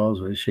some trials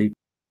where sheep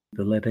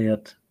are let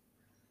out.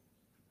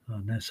 I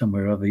know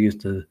somewhere I used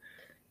to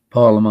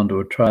pile them onto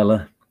a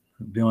trailer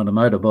behind a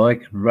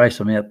motorbike and race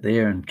them out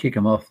there and kick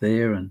them off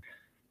there, and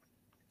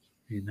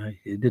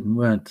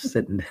weren't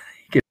sitting to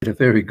get a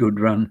very good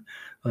run.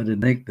 I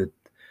didn't think that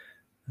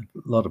a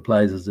lot of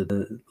places that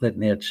are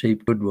letting out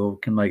sheep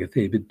can make a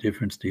fair bit of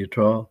difference to your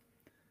trial.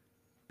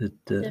 But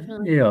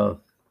yeah,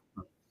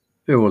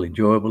 they're all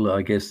enjoyable.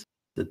 I guess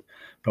that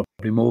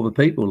probably more the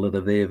people that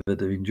are there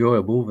that are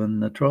enjoyable than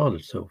the trial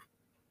itself.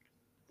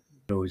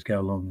 I always go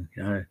along,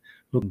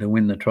 looking to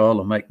win the trial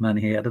or make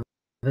money out of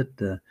it.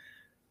 I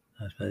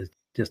suppose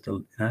just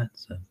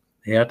it's an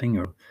outing,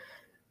 or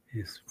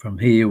from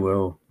here,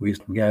 well, we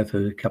used to go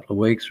for a couple of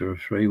weeks or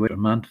 3 weeks, a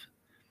month,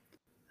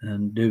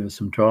 and do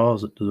some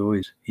trials. It was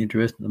always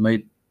interesting to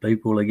meet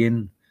people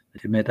again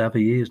that you met over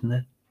years and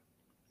that.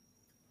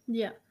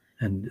 Yeah.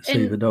 And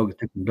see the dogs,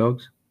 different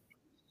dogs.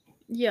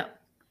 Yeah.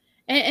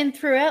 And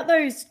throughout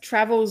those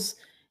travels,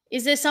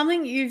 is there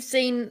something you've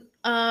seen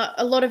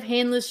a lot of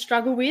handlers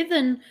struggle with,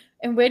 and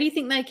where do you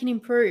think they can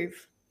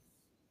improve?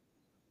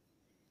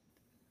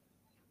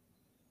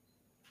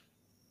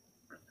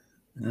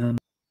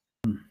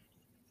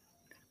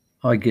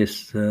 I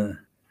guess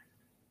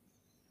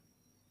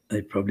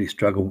they probably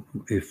struggle,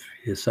 if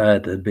you say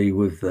it, it'd be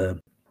with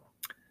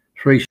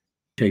Free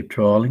Sheep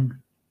trialling.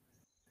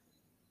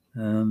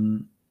 I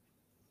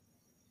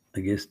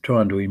guess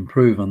trying to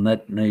improve on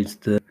that needs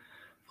to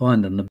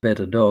finding the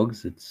better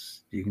dogs.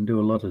 You can do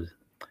a lot of,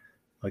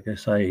 like I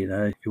say,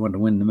 if you want to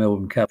win the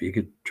Melbourne Cup, you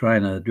could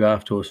train a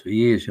draft horse for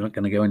years. You're not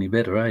going to go any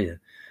better, are you?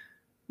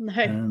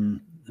 No.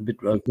 A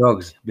bit like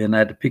dogs, being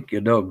able to pick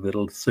your dog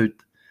that'll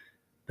suit.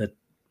 But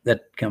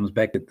that comes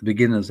back that the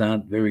beginners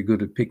aren't very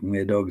good at picking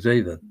their dogs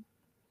either.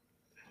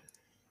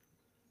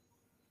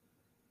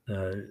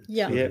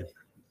 Yeah.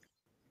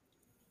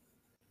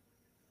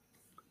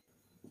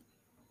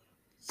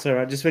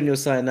 Sorry, just when you were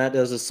saying that,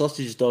 there was a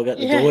sausage dog at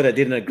the door that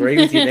didn't agree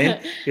with you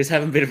then. He was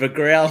having a bit of a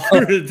growl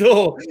through the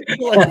door. Like,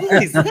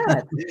 what is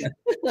that?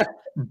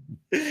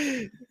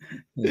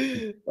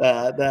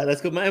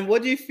 That's good, man.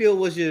 What do you feel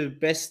was your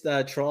best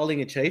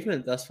trialling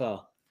achievement thus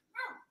far?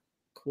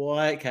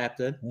 Quiet,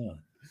 Captain.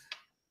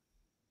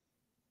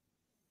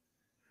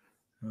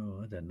 I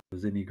don't know if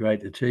there's any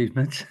great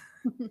achievements.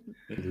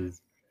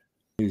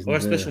 Or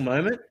a special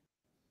moment?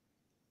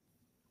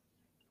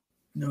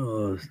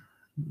 No,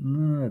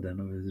 I don't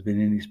know if there's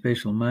been any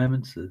special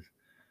moments. There's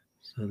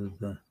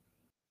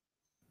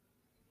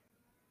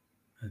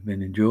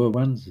been enjoyable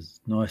ones.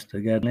 It's nice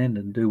to go to land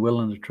and do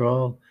well in the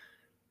trial.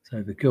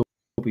 So the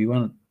Kelpie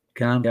one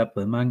can't be up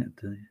among it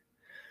to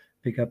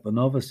pick up a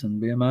novice and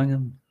be among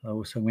them. I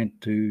also went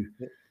to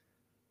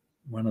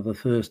one of the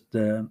first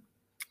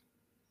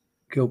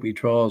Kelpie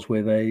trials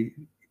where they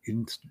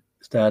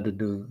started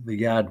the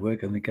yard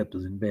work. I think that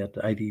was in about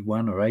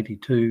 81 or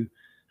 82.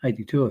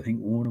 82, I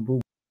think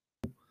Warrnambool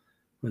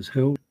was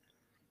held.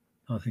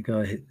 I think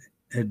I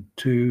had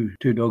two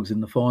dogs in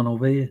the final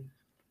there.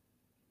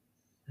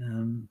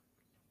 That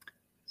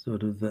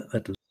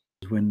was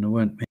when there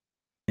weren't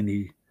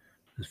many.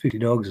 There's 50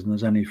 dogs and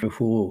there's only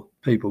 4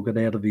 people got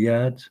out of the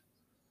yards.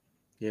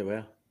 Yeah,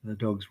 wow. The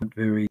dogs weren't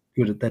very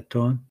good at that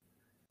time.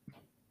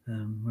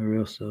 Where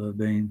else have I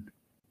been?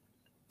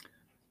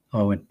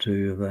 I went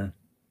to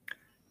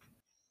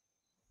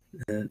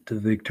the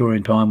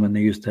Victorian time when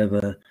they used to have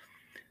a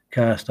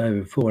cast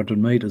over 400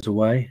 metres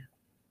away.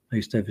 They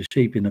used to have a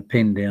sheep in a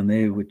pen down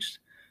there, which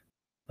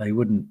they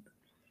wouldn't.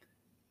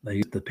 They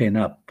used the pen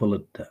up, pull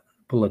it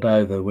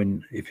over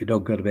if your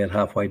dog got about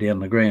halfway down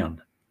the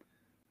ground.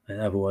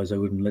 Otherwise, they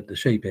wouldn't let the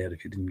sheep out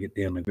if you didn't get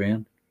down the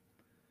ground.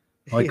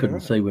 I couldn't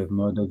see whether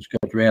my dogs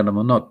got around them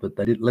or not, but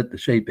they did let the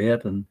sheep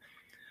out and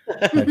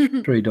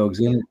had 3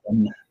 dogs in it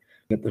and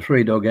got the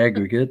 3-dog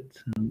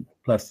aggregate and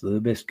plus the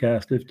best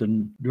cast, lift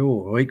and draw,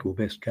 or equal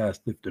best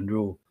cast, lift and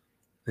draw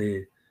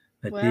there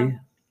that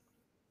year.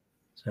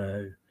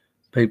 So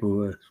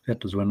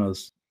that was when I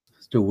was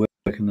still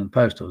working in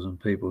post office and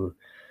people were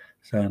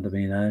saying to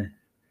me,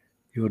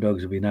 your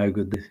dogs will be no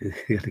good.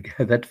 You got to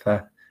go that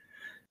far.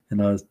 And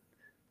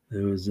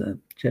there was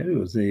Jerry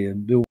was there,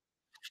 and Bill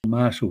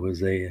Marshall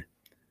was there.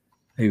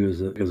 He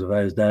was because of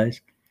those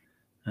days.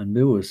 And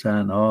Bill was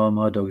saying,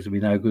 my dogs will be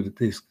no good at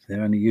this.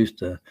 They're only used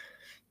to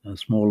a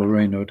small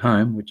arena at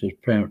home, which is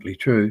apparently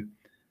true.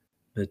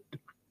 But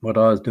what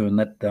I was doing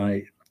that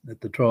day at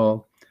the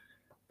trial,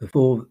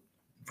 before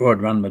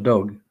I'd run my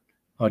dog,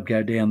 I'd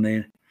go down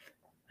there,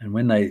 and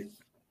when Bill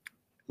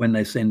went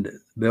and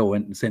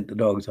sent the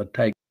dogs, I'd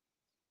take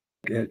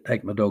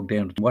my dog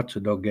down to watch the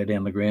dog go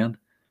down the ground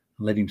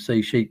and let him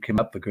see sheep come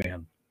up the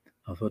ground.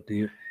 I thought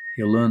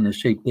he'll learn the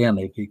sheep down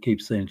there if he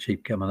keeps seeing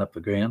sheep coming up the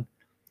ground.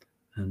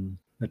 And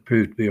that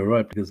proved to be all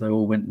right because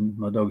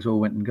my dogs all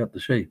went and got the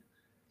sheep.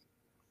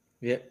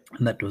 Yep.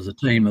 And that was a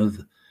team of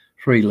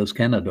 3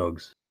 Lascana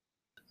dogs.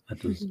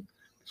 That was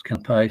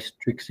Lascana Pace,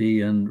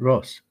 Trixie and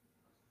Ross.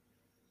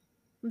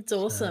 That's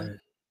awesome.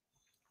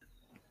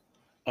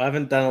 I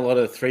haven't done a lot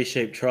of 3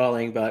 sheep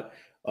trialing, but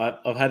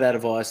I've had that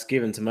advice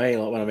given to me,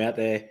 like when I'm out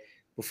there,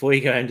 before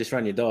you go and just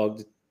run your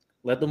dog,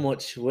 let them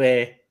watch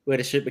where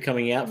the sheep are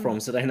coming out from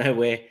so they know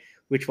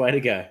which way to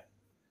go.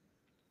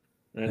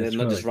 And they're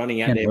not just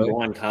running out there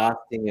blind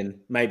casting and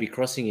maybe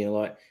crossing you.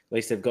 Like, at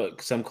least they've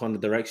got some kind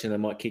of direction they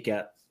might kick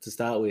out to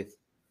start with.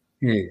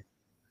 Yeah.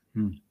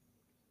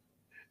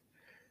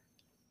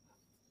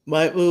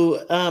 Mate,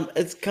 well,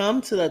 it's come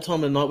to that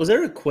time of night. Was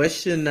there a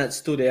question that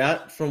stood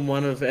out from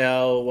one of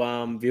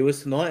our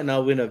viewers tonight? And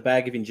I'll win a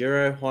bag of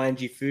Enduro high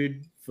energy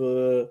food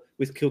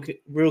with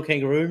real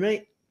kangaroo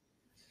meat.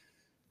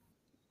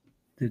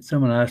 Did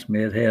someone ask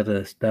me how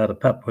to start a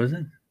pup, was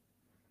it?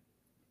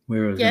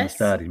 Where I was going to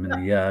start him in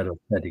the yard or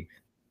paddock.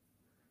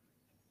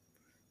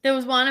 There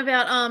was one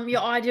about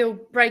your ideal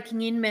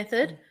breaking in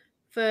method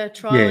for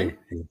trialing.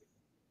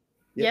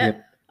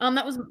 Yep.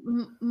 That was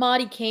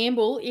Marty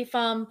Campbell. If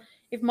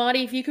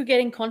Marty, if you could get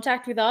in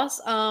contact with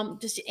us,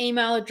 just your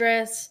email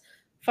address,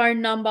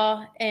 phone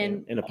number,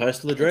 and a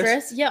postal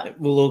address. Yeah,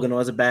 we'll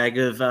organise a bag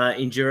of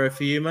Enduro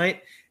for you,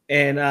 mate.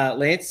 And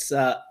Lance,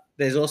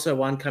 there's also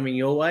one coming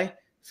your way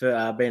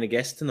for being a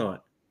guest tonight.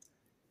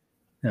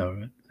 All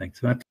right,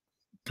 thanks so much.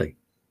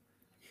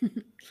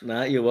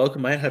 No, you're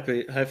welcome, mate.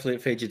 Hopefully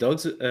it feeds your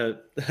dogs.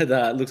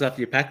 Looks after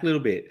your pack a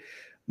little bit,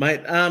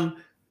 mate.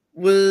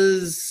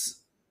 Is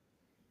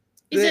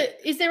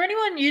there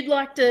anyone you'd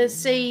like to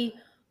see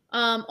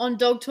on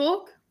Dog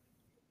Talk?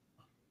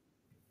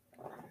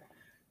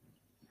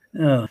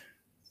 Oh,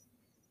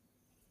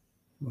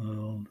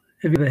 well,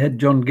 have you ever had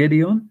John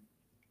Geddy on?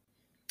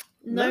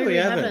 No, we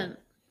haven't.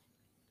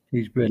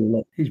 He's bred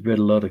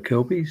a lot of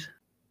Kelpies.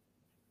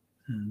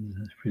 And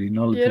that's pretty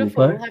knowledgeable.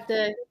 Beautiful. We'll have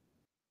to.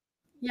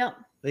 Yep.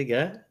 There you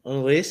go. On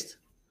the list.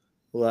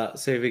 We'll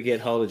see if we get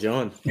hold of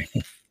John.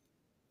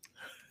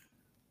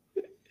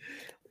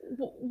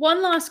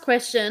 One last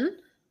question.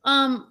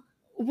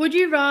 Would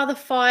you rather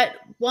fight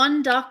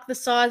one duck the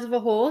size of a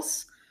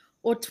horse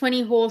or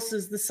 20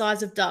 horses the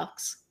size of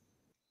ducks?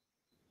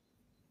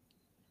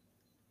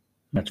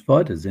 much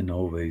fighters in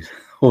all these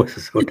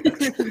horses or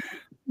ducks.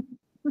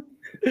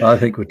 I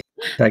think we'll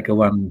take a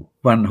one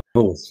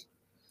horse,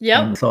 Yep.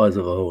 one the size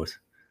of a horse.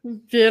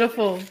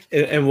 Beautiful.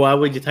 And why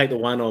would you take the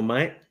one on,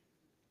 mate?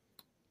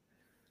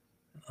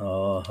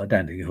 Oh, I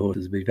don't think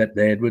horses would be that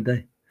bad, would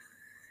they?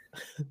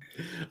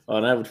 Oh,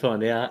 no, we'd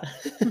find out.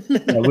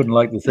 I wouldn't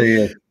like to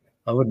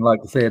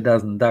see a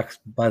dozen ducks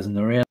buzzing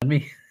around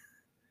me.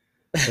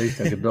 At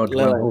least I could dodge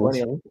Let one alone horse.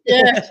 20 of them.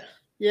 Yeah.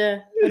 Yeah.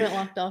 I don't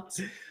like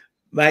ducks.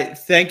 Mate,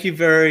 thank you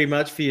very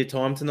much for your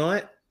time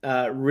tonight.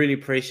 Really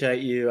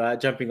appreciate you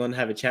jumping on to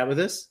have a chat with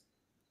us.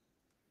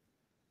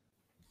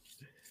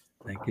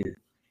 Thank you,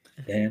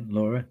 Dan,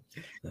 Laura.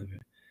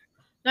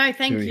 No,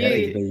 thank Very you.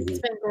 happy to be It's here.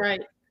 been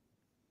great.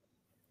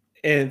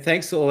 And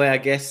thanks to all our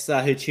guests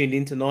who tuned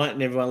in tonight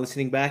and everyone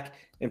listening back.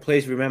 And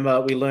please remember,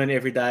 we learn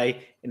every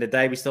day. And the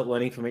day we stop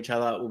learning from each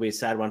other will be a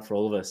sad one for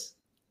all of us.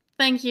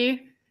 Thank you.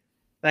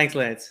 Thanks,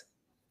 Lance.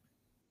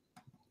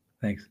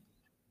 Thanks.